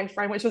current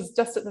boyfriend, which was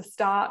just at the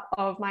start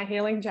of my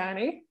healing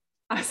journey,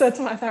 I said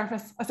to my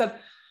therapist, I said,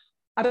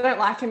 I don't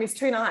like him. He's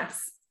too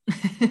nice.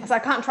 I said, I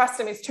can't trust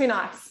him. He's too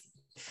nice.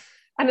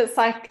 And it's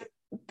like,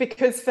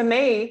 because for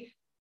me,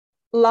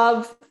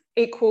 love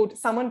equaled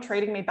someone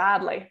treating me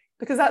badly,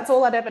 because that's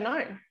all I'd ever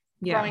known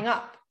growing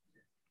up.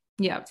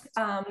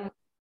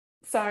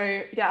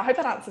 So yeah, I hope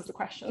that answers the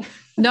question.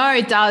 No,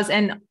 it does.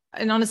 And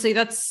honestly,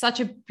 that's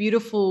such a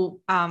beautiful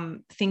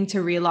thing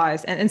to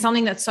realize, and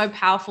something that's so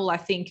powerful, I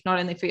think, not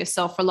only for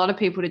yourself, for a lot of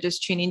people to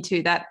just tune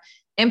into that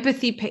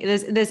empathy.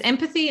 There's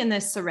empathy and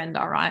there's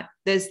surrender, right?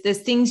 There's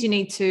things you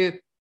need to,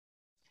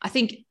 I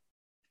think,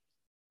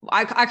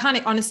 I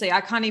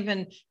can't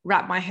even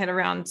wrap my head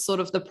around sort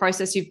of the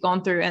process you've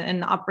gone through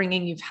and the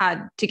upbringing you've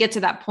had to get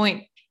to that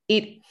point.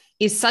 It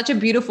is such a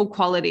beautiful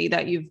quality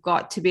that you've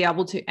got to be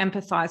able to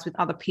empathize with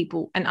other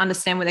people and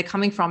understand where they're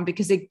coming from,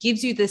 because it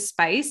gives you the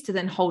space to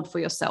then hold for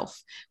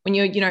yourself when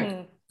you're,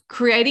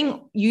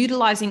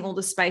 utilizing all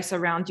the space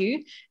around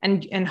you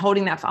and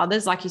holding that for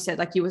others. Like you said,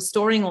 like you were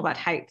storing all that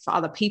hate for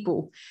other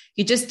people.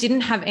 You just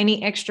didn't have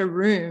any extra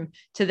room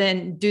to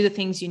then do the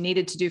things you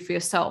needed to do for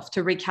yourself,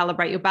 to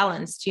recalibrate your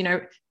balance,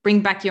 to,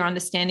 bring back your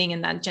understanding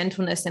and that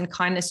gentleness and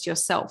kindness to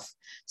yourself.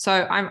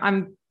 So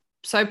I'm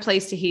so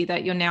pleased to hear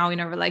that you're now in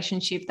a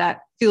relationship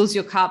that fills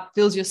your cup,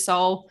 fills your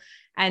soul.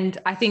 And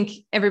I think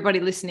everybody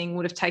listening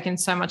would have taken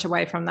so much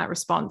away from that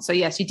response. So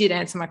yes, you did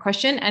answer my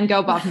question and go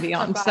above and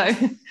beyond. So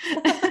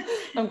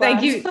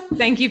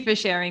thank you for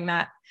sharing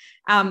that.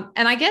 And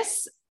I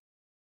guess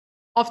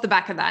off the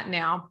back of that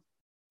now,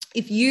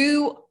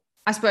 we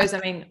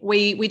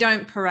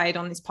don't parade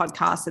on this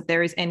podcast that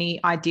there is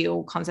any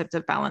ideal concept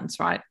of balance,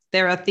 right?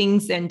 There are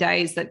things and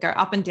days that go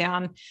up and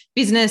down,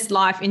 business,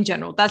 life in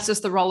general. That's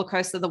just the roller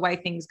coaster, the way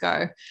things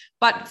go.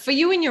 But for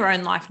you in your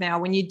own life now,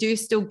 when you do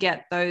still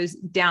get those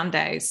down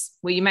days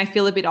where you may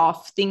feel a bit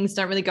off, things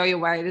don't really go your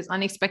way, there's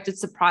unexpected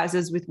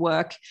surprises with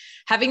work,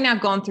 having now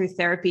gone through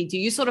therapy, do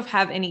you sort of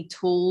have any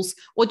tools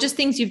or just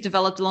things you've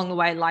developed along the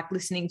way, like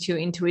listening to your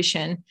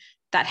intuition,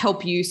 that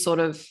help you sort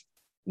of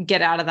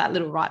get out of that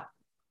little rut?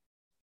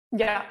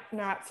 Yeah,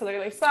 no,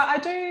 absolutely. So I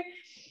do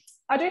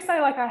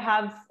say like I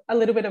have a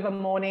little bit of a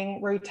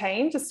morning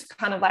routine just to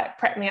kind of like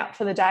prep me up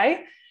for the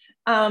day.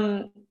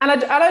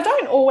 I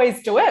don't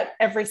always do it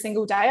every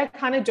single day. I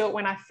kind of do it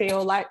when I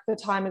feel like the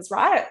time is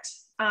right.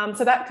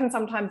 So that can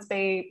sometimes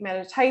be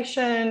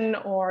meditation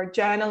or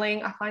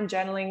journaling. I find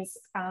journaling's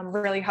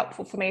really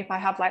helpful for me if I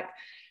have like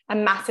a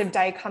massive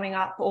day coming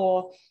up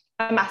or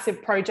a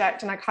massive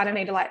project and I kind of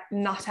need to like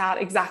nut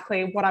out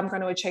exactly what I'm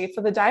going to achieve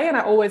for the day. And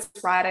I always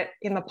write it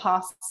in the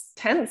past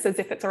tense as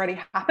if it's already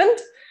happened.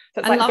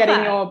 So it's like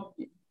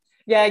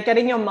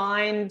getting your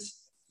mind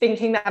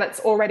thinking that it's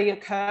already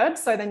occurred.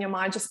 So then your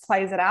mind just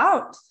plays it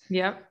out.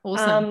 Yeah.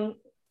 Awesome.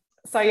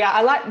 So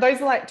yeah,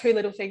 those are like two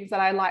little things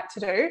that I like to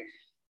do.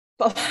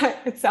 But like,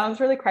 it sounds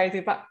really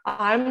crazy, but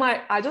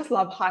I just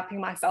love hyping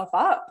myself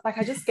up. Like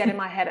I just get in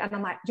my head and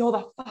I'm like, you're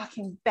the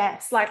fucking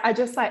best. Like, I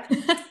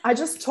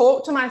just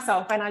talk to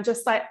myself and I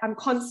just like, I'm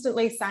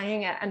constantly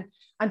saying it and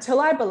until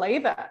I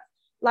believe it.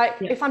 Like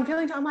if I'm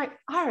feeling down, I'm like,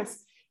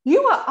 Iris,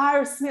 you are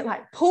Iris Smit,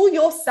 like pull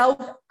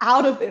yourself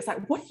out of this.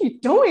 Like, what are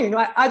you doing?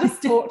 Like, I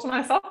just talk to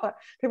myself. Like,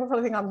 people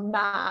probably think I'm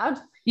mad.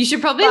 You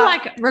should probably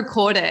like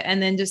record it and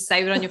then just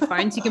save it on your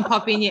phone so you can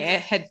pop in your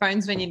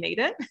headphones when you need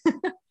it.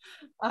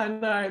 I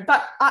know,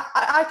 but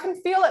I can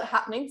feel it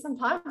happening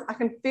sometimes. I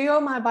can feel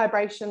my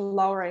vibration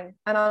lowering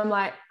and I'm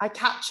like, I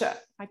catch it.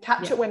 I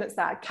catch it when it's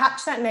there. I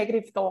catch that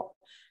negative thought.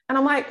 And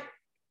I'm like,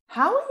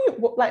 how are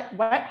you, like,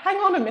 wait, hang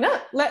on a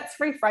minute. Let's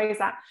rephrase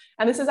that.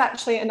 And this is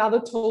actually another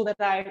tool that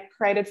I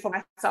created for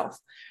myself.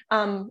 I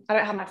don't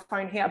have my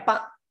phone here,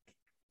 but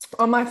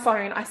on my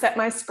phone, I set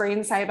my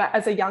screensaver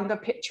as a younger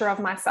picture of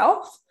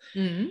myself,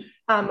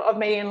 of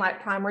me in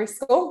like primary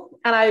school.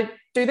 And I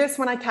do this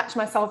when I catch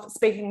myself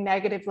speaking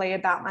negatively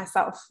about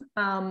myself,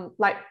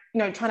 like, you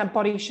know, trying to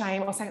body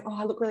shame or saying, oh,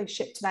 I look really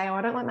shit today, or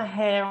I don't like my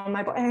hair or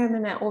my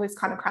body, all this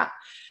kind of crap.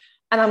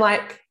 And I'm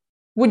like,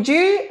 would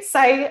you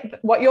say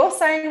what you're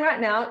saying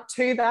right now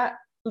to that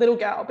little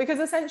girl? Because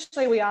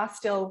essentially we are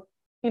still,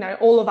 you know,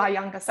 all of our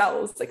younger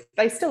selves, like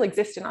they still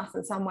exist in us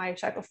in some way,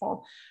 shape or form.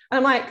 And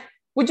I'm like,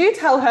 would you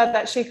tell her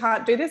that she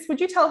can't do this?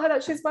 Would you tell her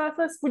that she's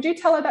worthless? Would you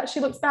tell her that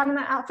she looks bad in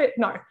that outfit?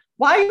 No.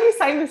 Why are you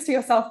saying this to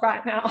yourself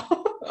right now?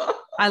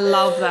 I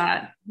love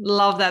that.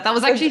 Love that. That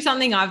was actually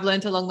something I've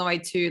learned along the way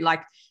too.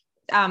 Like,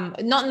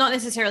 not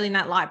necessarily in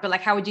that light, but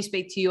like, how would you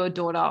speak to your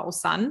daughter or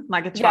son,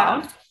 like a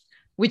child?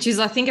 Which is,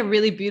 I think, a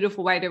really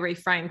beautiful way to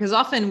reframe, because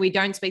often we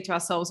don't speak to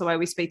ourselves the way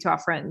we speak to our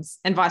friends,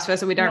 and vice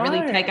versa. We don't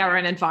really take our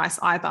own advice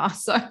either.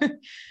 So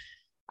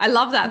I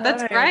love that.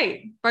 That's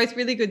great. Both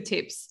really good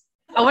tips.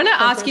 I want to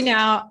ask you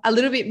now a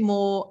little bit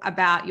more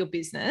about your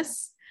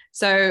business.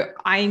 So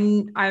I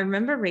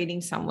remember reading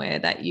somewhere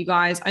that you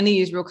guys only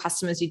use real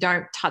customers. You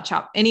don't touch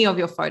up any of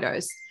your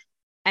photos.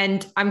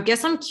 And I'm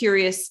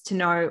curious to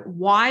know,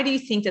 why do you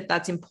think that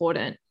that's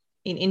important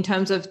in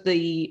terms of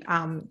the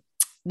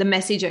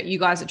message that you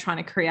guys are trying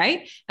to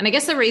create? And I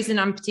guess the reason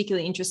I'm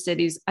particularly interested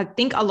is I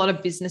think a lot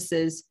of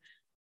businesses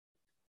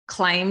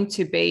claim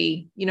to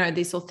be, you know,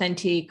 this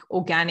authentic,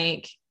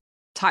 organic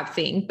type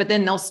thing, but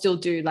then they'll still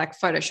do like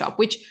Photoshop,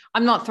 which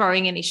I'm not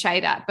throwing any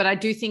shade at, but I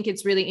do think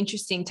it's really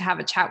interesting to have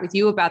a chat with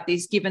you about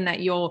this, given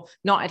that you're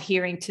not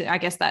adhering to, I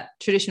guess, that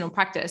traditional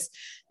practice,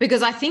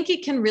 because I think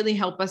it can really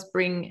help us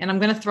bring, and I'm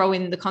going to throw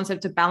in the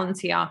concept of balance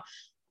here,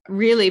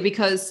 really,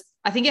 because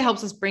I think it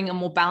helps us bring a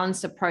more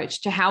balanced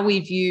approach to how we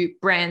view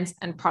brands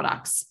and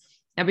products.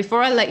 Now,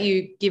 before I let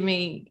you give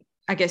me,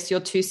 I guess, your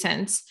 2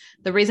 cents,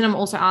 the reason I'm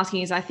also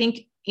asking is I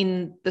think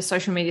in the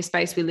social media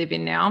space we live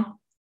in now,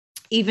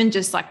 even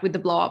just like with the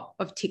blow up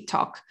of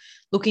TikTok,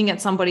 looking at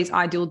somebody's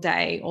ideal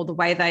day or the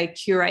way they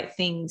curate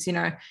things, you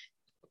know,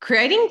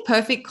 creating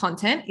perfect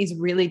content is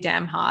really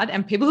damn hard.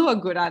 And people who are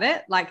good at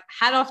it, like,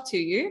 hat off to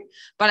you.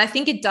 But I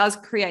think it does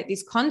create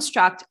this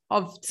construct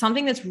of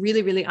something that's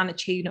really, really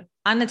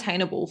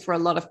unattainable for a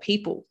lot of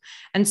people.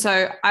 And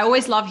so I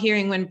always love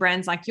hearing when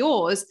brands like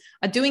yours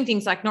are doing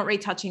things like not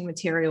retouching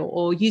material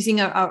or using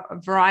a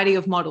variety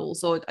of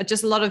models, or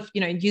just a lot of, you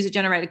know, user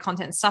generated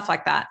content, stuff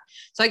like that.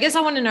 So I guess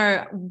I want to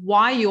know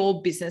why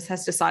your business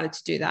has decided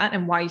to do that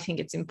and why you think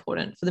it's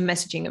important for the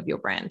messaging of your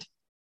brand.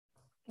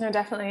 No,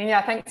 definitely.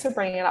 Yeah, thanks for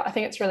bringing it up. I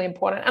think it's really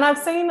important. And I've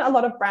seen a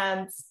lot of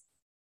brands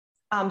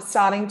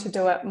starting to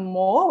do it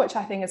more, which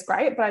I think is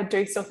great, but I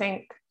do still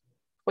think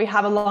we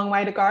have a long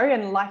way to go.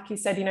 And like you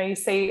said, you know, you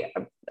see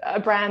a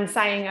brand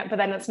saying it, but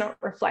then it's not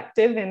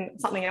reflective in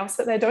something else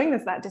that they're doing.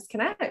 There's that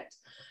disconnect.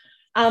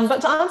 But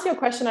to answer your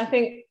question, I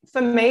think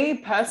for me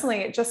personally,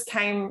 it just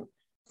came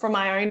from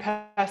my own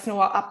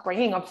personal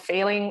upbringing of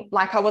feeling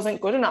like I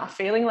wasn't good enough,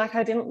 feeling like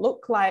I didn't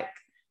look like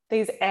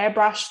these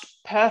airbrushed,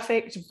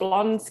 perfect,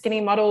 blonde, skinny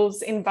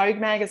models in Vogue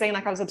magazine.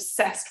 Like, I was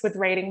obsessed with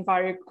reading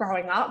Vogue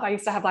growing up. I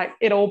used to have like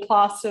it all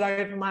plastered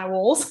over my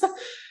walls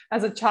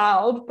as a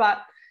child. But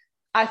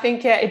I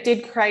think, yeah, it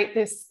did create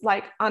this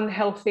like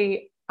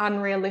unhealthy,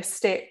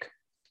 unrealistic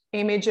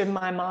image in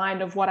my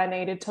mind of what I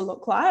needed to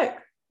look like.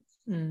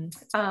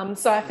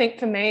 So I think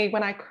for me,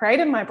 when I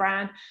created my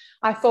brand,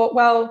 I thought,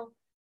 well,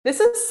 this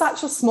is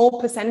such a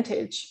small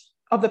percentage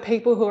of the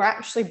people who are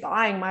actually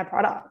buying my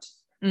product.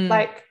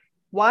 Like,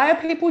 why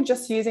are people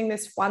just using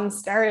this one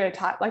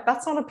stereotype? Like,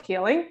 that's not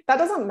appealing. That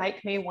doesn't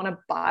make me want to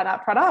buy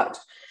that product.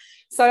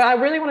 So I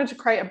really wanted to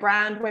create a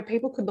brand where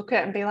people could look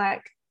at it and be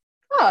like,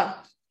 oh,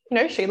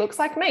 she looks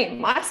like me.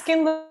 My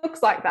skin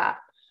looks like that.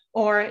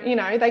 Or,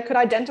 they could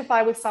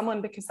identify with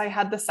someone because they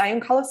had the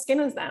same color skin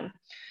as them.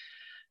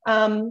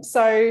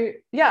 So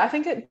yeah, I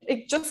think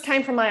it just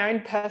came from my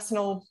own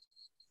personal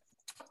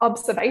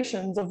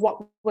observations of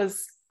what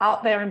was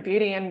out there in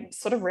beauty and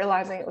sort of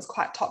realizing it was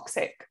quite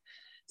toxic.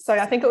 So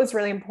I think it was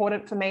really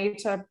important for me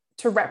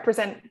to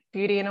represent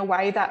beauty in a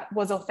way that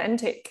was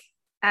authentic.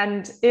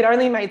 And it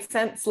only made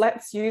sense.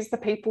 Let's use the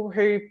people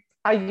who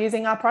are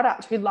using our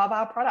product, who love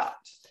our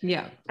product.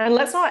 Yeah. And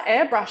let's not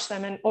airbrush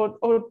them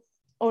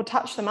or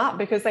touch them up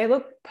because they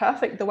look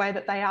perfect the way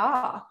that they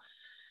are.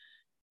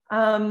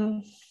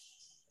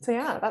 So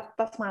yeah,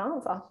 that's my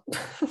answer.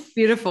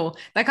 Beautiful.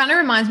 That kind of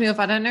reminds me of,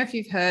 I don't know if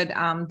you've heard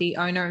the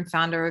owner and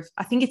founder of,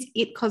 I think it's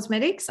It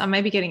Cosmetics. I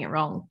may be getting it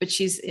wrong, but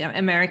she's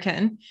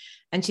American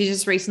and she's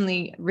just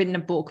recently written a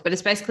book, but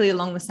it's basically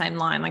along the same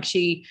line. Like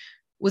she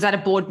was at a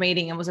board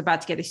meeting and was about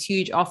to get this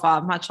huge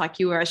offer, much like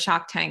you were a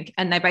Shark Tank.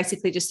 And they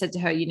basically just said to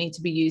her, you need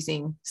to be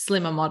using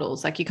slimmer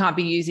models. Like you can't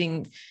be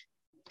using,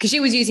 because she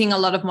was using a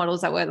lot of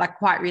models that were like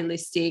quite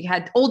realistic,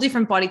 had all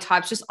different body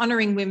types, just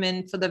honoring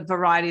women for the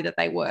variety that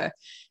they were.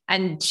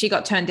 And she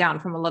got turned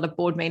down from a lot of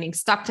board meetings,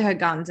 stuck to her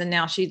guns. And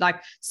now she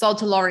like sold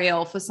to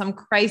L'Oreal for some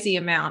crazy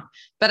amount.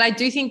 But I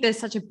do think there's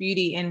such a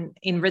beauty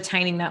in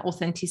retaining that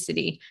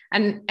authenticity.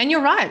 And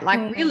you're right.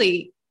 Like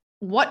really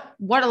what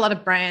a lot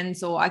of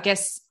brands, or I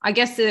guess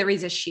there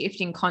is a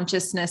shift in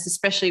consciousness,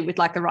 especially with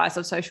like the rise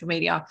of social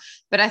media.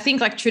 But I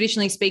think like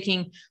traditionally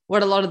speaking,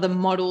 what a lot of the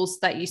models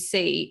that you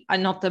see are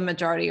not the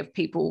majority of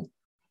people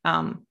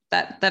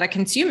that are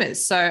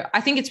consumers. So I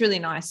think it's really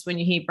nice when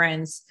you hear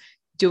brands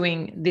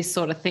doing this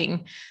sort of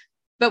thing.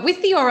 But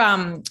with your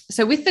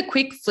so with the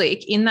Quick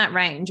Flick in that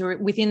range or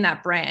within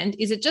that brand,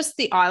 is it just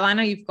the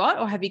eyeliner you've got,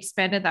 or have you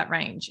expanded that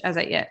range as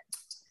of yet?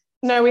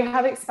 No, we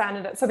have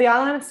expanded it. So the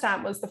eyeliner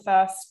stamp was the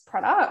first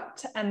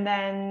product, and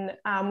then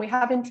we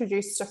have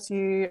introduced a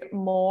few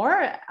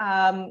more.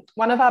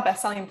 One of our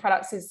best-selling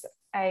products is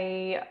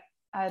a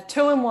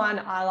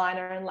 2-in-1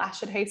 eyeliner and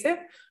lash adhesive,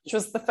 which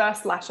was the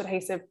first lash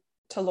adhesive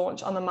to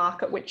launch on the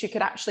market, which you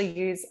could actually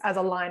use as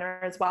a liner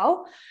as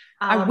well.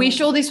 I wish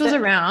all this was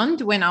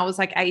around when I was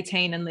like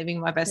 18 and living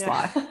my best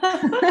life.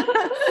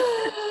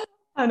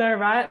 I know,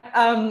 right?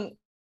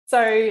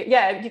 So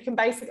yeah, you can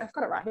basically, I've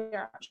got it right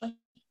here actually.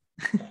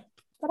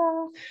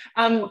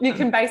 You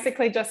can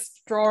basically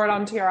just draw it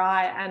onto your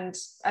eye and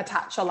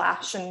attach a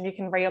lash, and you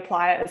can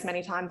reapply it as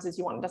many times as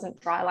you want. It doesn't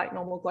dry like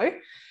normal glue.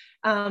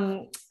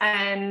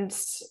 And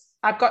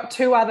I've got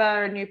 2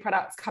 other new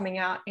products coming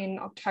out in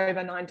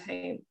October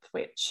 19th,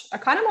 which are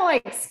kind of more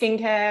like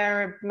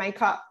skincare,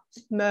 makeup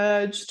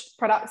merged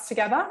products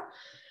together.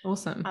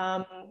 Awesome.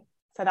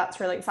 So that's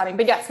really exciting.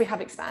 But yes, we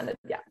have expanded.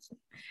 Yeah.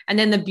 And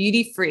then the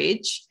beauty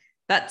fridge,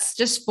 that's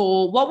just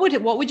for what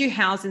would you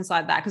house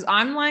inside that? Because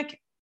I'm like,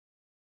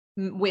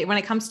 when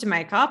it comes to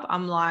makeup,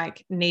 I'm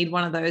like, need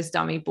one of those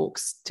dummy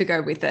books to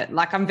go with it.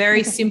 Like I'm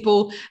very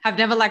simple, have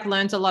never like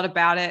learned a lot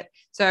about it.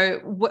 So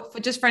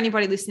just for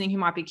anybody listening who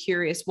might be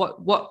curious,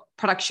 what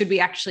product should we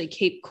actually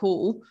keep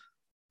cool?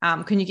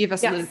 Can you give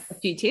us a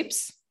few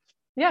tips?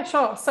 Yeah,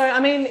 sure. So, I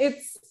mean,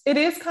 it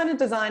is kind of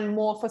designed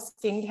more for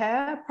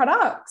skincare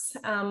products.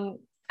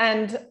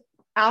 And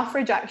our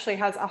fridge actually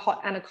has a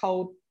hot and a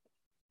cold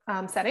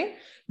setting.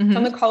 So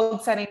in the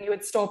cold setting, you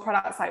would store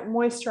products like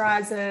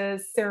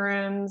moisturizers,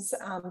 serums,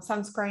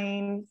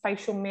 sunscreen,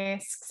 facial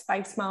misks,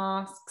 face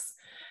masks,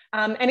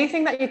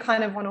 anything that you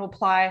kind of want to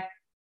apply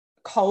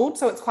cold.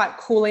 So it's quite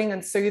cooling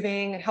and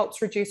soothing. It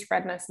helps reduce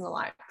redness and the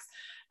likes.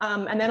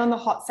 And then on the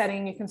hot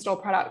setting, you can store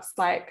products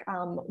like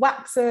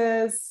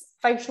waxes,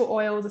 facial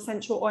oils,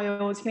 essential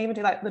oils. You can even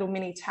do like little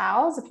mini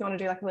towels if you want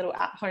to do like a little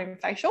at-home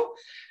facial.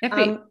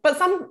 But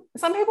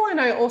some people I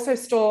know also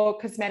store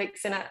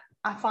cosmetics in it.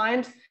 I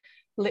find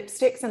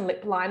lipsticks and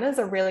lip liners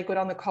are really good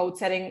on the cold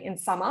setting in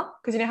summer,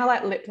 because you know how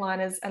like lip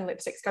liners and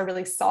lipsticks go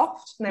really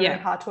soft and they're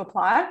really hard to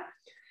apply.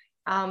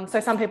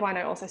 So some people I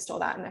know also store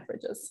that in their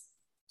fridges.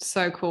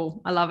 So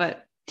cool. I love it.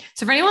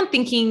 So for anyone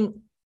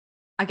thinking,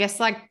 I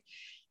guess like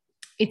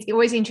it's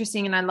always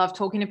interesting, and I love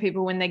talking to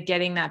people when they're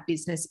getting that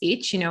business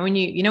itch, when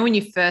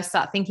you first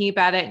start thinking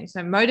about it and you're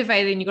so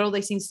motivated and you've got all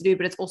these things to do,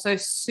 but it's also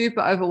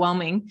super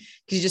overwhelming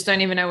because you just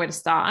don't even know where to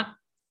start.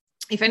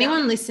 If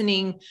anyone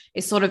listening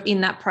is sort of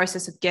in that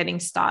process of getting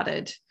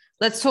started,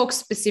 let's talk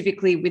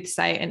specifically with,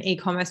 say, an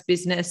e-commerce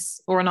business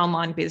or an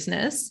online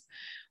business.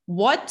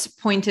 What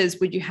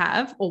pointers would you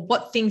have, or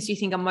what things do you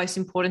think are most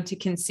important to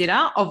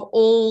consider of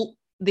all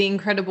the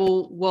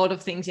incredible world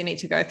of things you need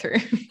to go through?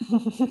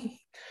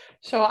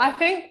 Sure. I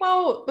think,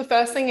 well, the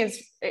first thing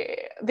is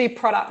the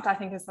product, I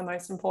think, is the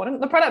most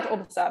important, the product or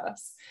the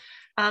service.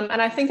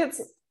 And I think it's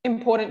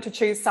important to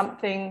choose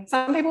something.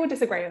 Some people would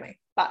disagree with me,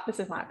 but this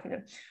is my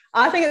opinion.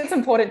 I think it's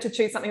important to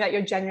choose something that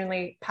you're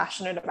genuinely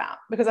passionate about,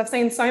 because I've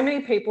seen so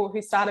many people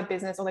who start a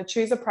business or they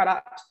choose a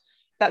product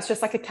that's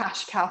just like a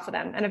cash cow for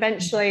them. And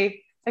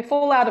eventually they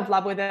fall out of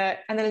love with it.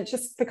 And then it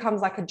just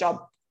becomes like a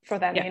job for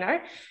them, you know,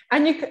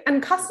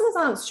 and customers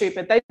aren't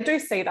stupid. They do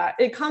see that.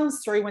 It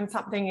comes through when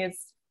something is,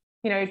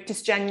 you know,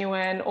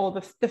 disgenuine,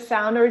 or the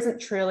founder isn't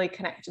truly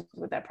connected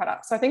with their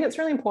product. So I think it's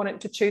really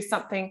important to choose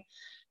something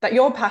that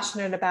you're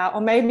passionate about,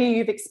 or maybe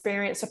you've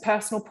experienced a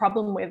personal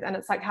problem with, and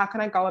it's like, how can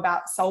I go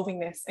about solving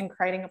this and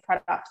creating a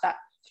product that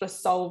sort of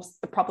solves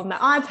the problem that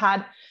I've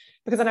had,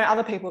 because I know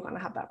other people are going to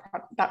have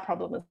that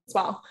problem as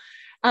well.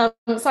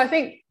 So I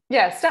think,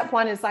 step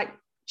one is like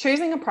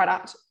choosing a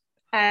product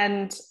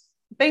and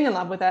being in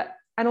love with it,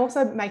 and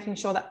also making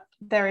sure that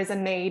there is a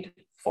need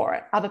for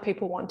it. Other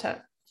people want it.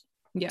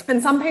 Yeah.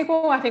 And some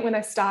people, I think when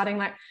they're starting,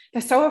 like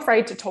they're so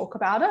afraid to talk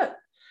about it,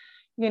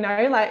 you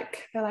know,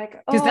 like they're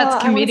like, because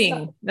that's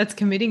committing. That's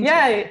committing.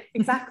 Yeah,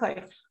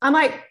 exactly. I'm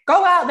like,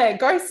 go out there,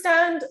 go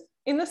stand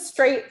in the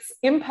streets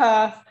in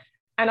Perth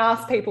and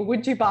ask people,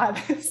 would you buy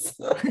this?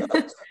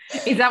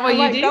 Is that what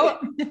you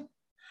do?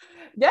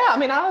 Yeah, I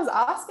mean, I was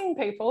asking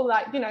people,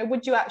 like, you know,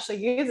 would you actually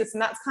use this?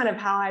 And that's kind of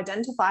how I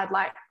identified,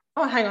 like,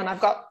 oh, hang on,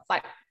 I've got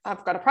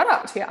a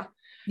product here.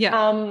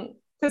 Yeah.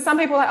 Because some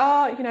people are like,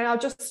 oh, you know,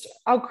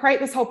 I'll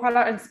create this whole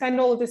product and spend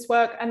all of this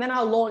work, and then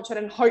I'll launch it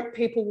and hope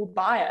people will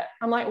buy it.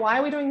 I'm like, why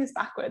are we doing this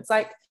backwards?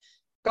 Like,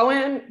 go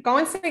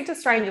and speak to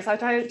strangers. I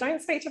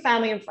don't speak to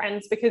family and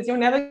friends, because you'll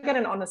never get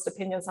an honest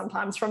opinion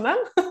sometimes from them.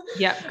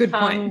 Yeah, good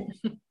point.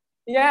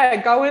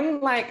 Go and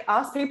like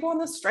ask people on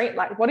the street,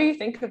 like, what do you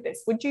think of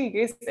this? Would you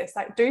use this?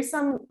 Like, do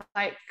some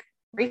like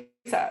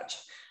research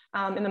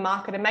in the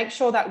market, and make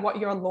sure that what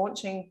you're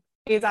launching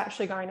is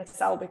actually going to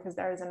sell, because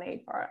there is a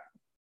need for it.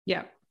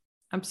 Yeah,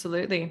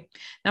 absolutely.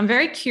 I'm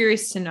very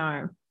curious to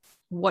know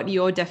what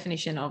your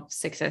definition of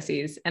success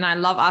is. And I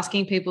love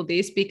asking people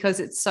this because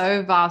it's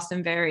so vast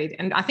and varied.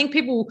 And I think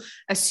people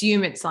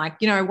assume it's like,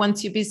 you know,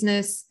 once your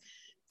business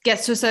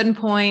gets to a certain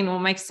point or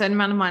makes a certain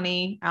amount of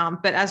money.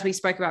 But as we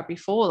spoke about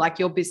before, like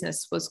your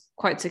business was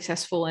quite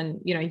successful, and,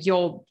 you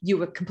know, you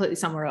were completely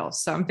somewhere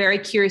else. So I'm very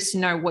curious to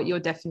know what your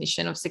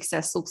definition of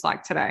success looks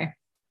like today.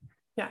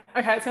 Yeah.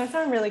 Okay. It's going to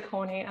sound really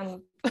corny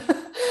and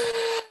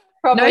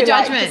probably no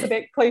judgment. Like just a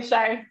bit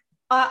cliche.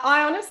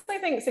 I honestly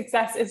think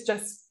success is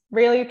just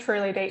really,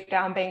 truly deep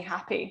down being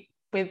happy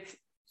with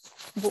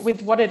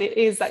what it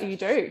is that you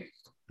do.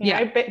 You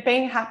know,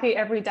 being happy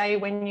every day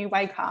when you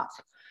wake up.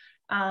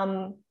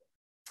 And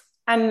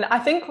I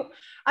think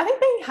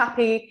being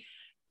happy,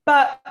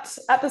 but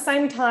at the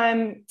same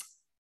time,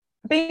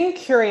 being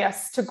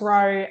curious to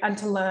grow and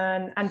to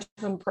learn and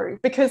to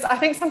improve. Because I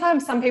think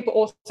sometimes some people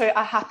also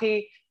are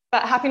happy,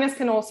 but happiness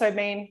can also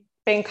mean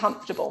being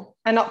comfortable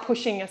and not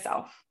pushing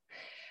yourself.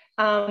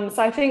 So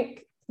I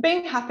think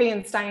being happy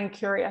and staying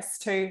curious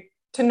to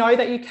know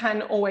that you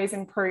can always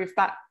improve,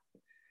 but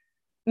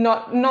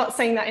not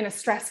seeing that in a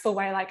stressful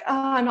way, like,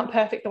 oh, I'm not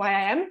perfect the way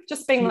I am.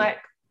 Just being like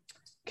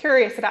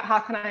curious about how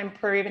can I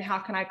improve and how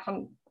can I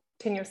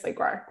continuously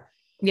grow.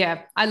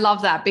 Yeah, I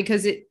love that,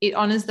 because it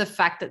honors the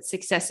fact that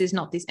success is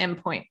not this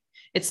endpoint.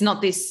 It's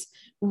not this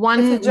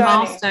one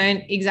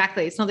milestone.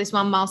 Exactly. It's not this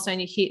one milestone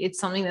you hit. It's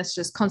something that's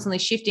just constantly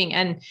shifting.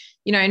 And,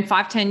 you know, in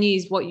 5-10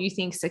 years, what you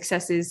think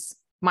success is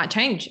might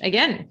change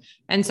again.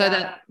 And so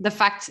that the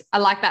fact, I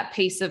like that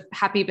piece of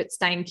happy but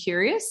staying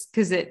curious,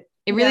 because it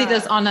really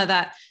does honor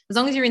that. As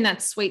long as you're in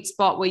that sweet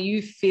spot where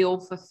you feel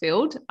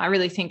fulfilled, I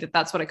really think that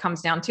that's what it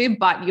comes down to,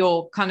 but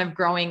you're kind of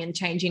growing and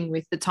changing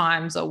with the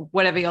times or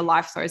whatever your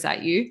life throws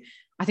at you.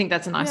 I think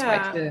that's a nice way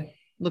to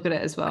look at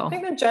it as well. I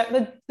think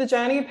the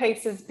journey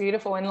piece is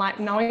beautiful, and like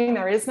knowing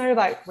there is no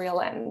like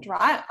real end,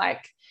 right?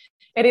 Like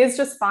it is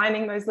just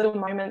finding those little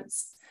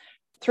moments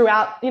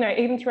throughout, you know,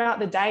 even throughout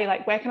the day,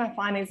 like where can I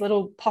find these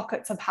little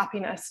pockets of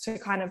happiness to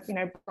kind of, you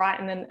know,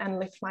 brighten and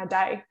lift my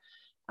day.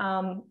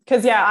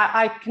 Because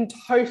I can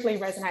totally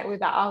resonate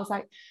with that. I was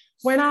like,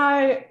 when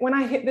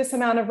I hit this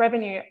amount of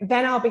revenue,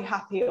 then I'll be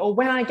happy. Or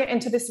when I get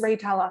into this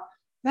retailer,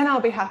 then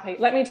I'll be happy.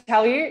 Let me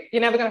tell you,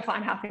 you're never going to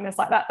find happiness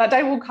like that. That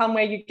day will come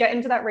where you get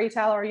into that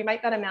retailer or you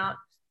make that amount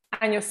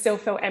and you'll still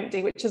feel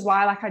empty, which is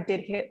why like I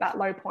did hit that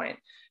low point.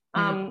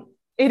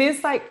 It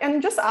is like,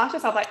 and just ask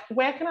yourself, like,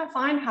 where can I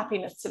find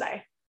happiness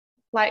today?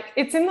 Like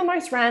it's in the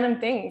most random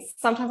things.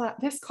 Sometimes like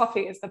this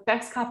coffee is the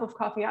best cup of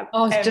coffee I've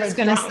ever drunk. I was just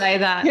going to say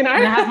that. You know,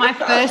 when I have my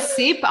first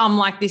sip, I'm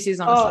like, this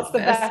is honestly it's the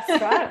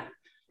best, right?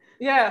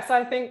 Yeah. So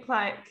I think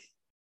like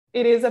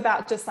it is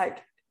about just like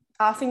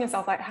asking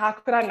yourself, like, how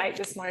could I make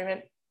this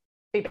moment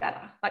be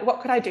better? Like,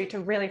 what could I do to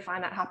really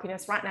find that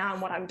happiness right now in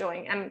what I'm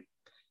doing? And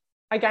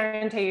I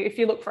guarantee you, if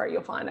you look for it,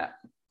 you'll find it.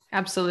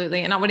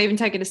 Absolutely. And I would even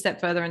take it a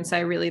step further and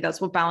say, really, that's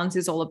what balance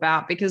is all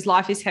about, because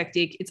life is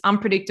hectic. It's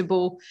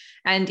unpredictable.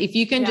 And if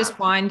you can just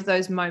find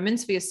those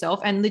moments for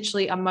yourself, and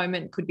literally a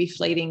moment could be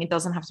fleeting. It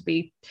doesn't have to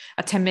be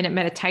a 10-minute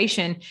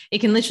meditation. It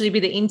can literally be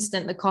the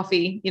instant the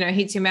coffee, you know,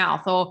 hits your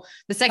mouth, or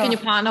the second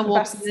your partner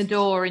walks in the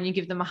door and you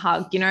give them a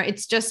hug. You know,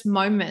 it's just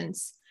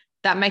moments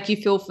that make you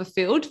feel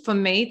fulfilled. For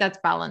me, that's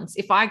balance.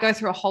 If I go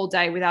through a whole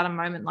day without a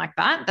moment like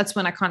that, that's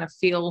when I kind of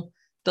feel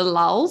the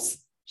lulls,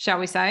 shall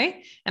we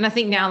say. And I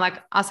think now,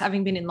 like us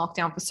having been in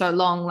lockdown for so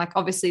long, like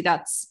obviously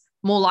that's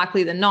more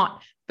likely than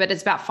not, but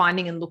it's about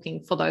finding and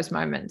looking for those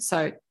moments.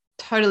 So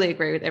Totally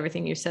agree with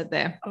everything you said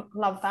there.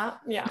 Love that.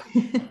 Yeah.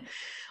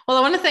 Well,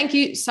 I want to thank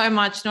you so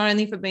much, not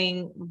only for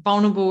being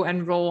vulnerable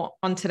and raw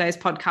on today's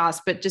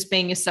podcast, but just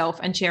being yourself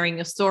and sharing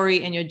your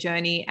story and your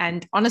journey.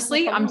 And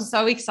honestly, I'm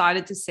so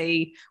excited to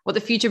see what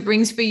the future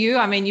brings for you.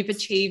 I mean, you've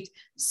achieved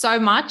so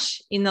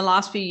much in the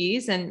last few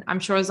years, and I'm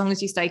sure as long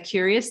as you stay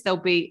curious, there'll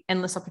be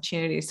endless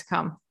opportunities to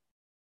come.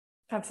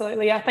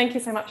 Absolutely. Yeah. Thank you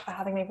so much for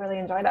having me. Really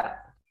enjoyed it.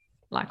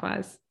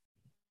 Likewise.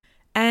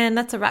 And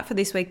that's a wrap for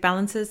this week,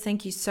 Balancers.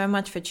 Thank you so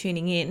much for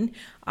tuning in.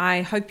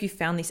 I hope you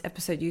found this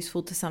episode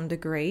useful to some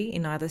degree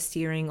in either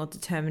steering or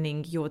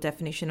determining your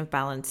definition of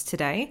balance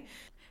today.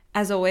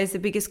 As always, the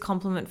biggest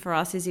compliment for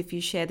us is if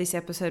you share this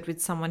episode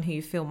with someone who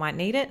you feel might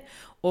need it,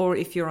 or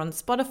if you're on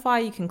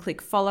Spotify, you can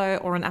click follow,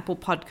 or on Apple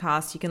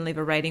Podcasts, you can leave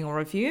a rating or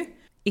review.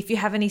 If you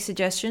have any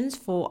suggestions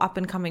for up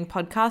and coming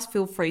podcasts,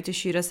 feel free to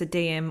shoot us a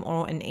DM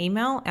or an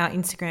email. Our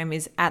Instagram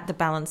is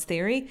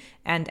 @TheBalanceTheory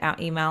and our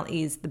email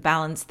is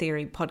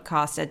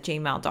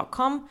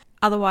thebalancetheorypodcast@gmail.com.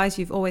 Otherwise,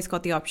 you've always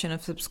got the option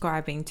of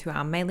subscribing to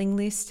our mailing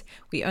list.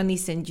 We only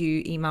send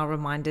you email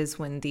reminders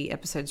when the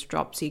episodes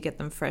drop, so you get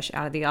them fresh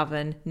out of the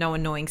oven. No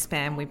annoying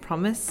spam, we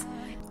promise.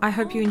 I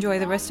hope you enjoy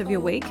the rest of your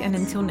week, and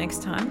until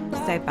next time,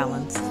 stay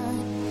balanced.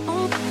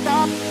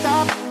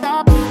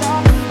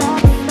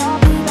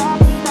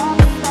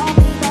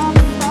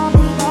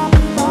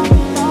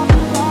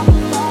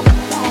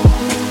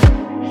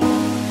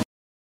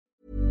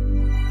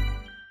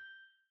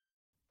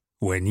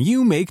 When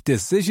you make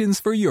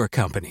decisions for your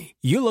company,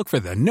 you look for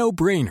the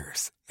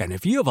no-brainers. And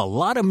if you have a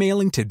lot of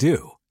mailing to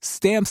do,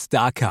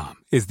 Stamps.com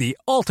is the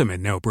ultimate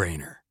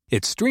no-brainer.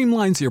 It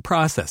streamlines your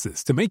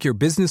processes to make your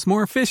business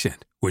more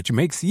efficient, which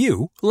makes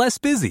you less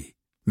busy.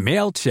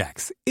 Mail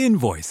checks,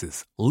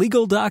 invoices,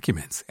 legal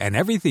documents, and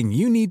everything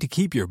you need to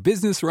keep your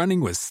business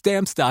running with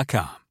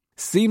Stamps.com.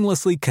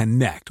 Seamlessly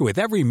connect with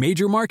every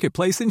major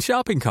marketplace and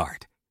shopping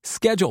cart.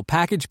 Schedule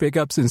package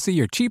pickups and see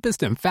your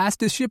cheapest and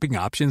fastest shipping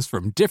options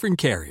from different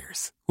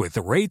carriers, with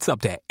rates up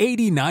to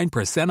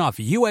 89% off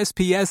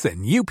USPS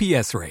and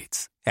UPS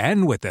rates.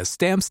 And with the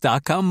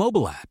Stamps.com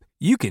mobile app,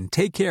 you can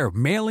take care of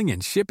mailing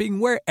and shipping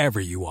wherever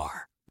you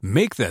are.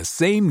 Make the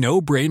same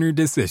no-brainer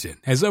decision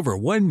as over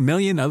 1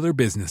 million other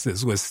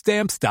businesses with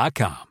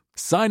Stamps.com.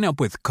 Sign up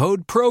with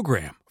code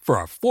PROGRAM for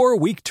a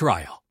 4-week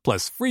trial,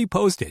 plus free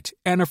postage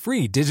and a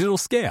free digital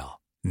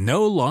scale.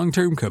 No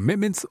long-term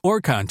commitments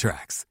or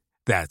contracts.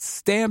 That's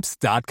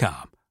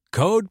Stamps.com.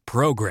 Code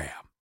PROGRAM.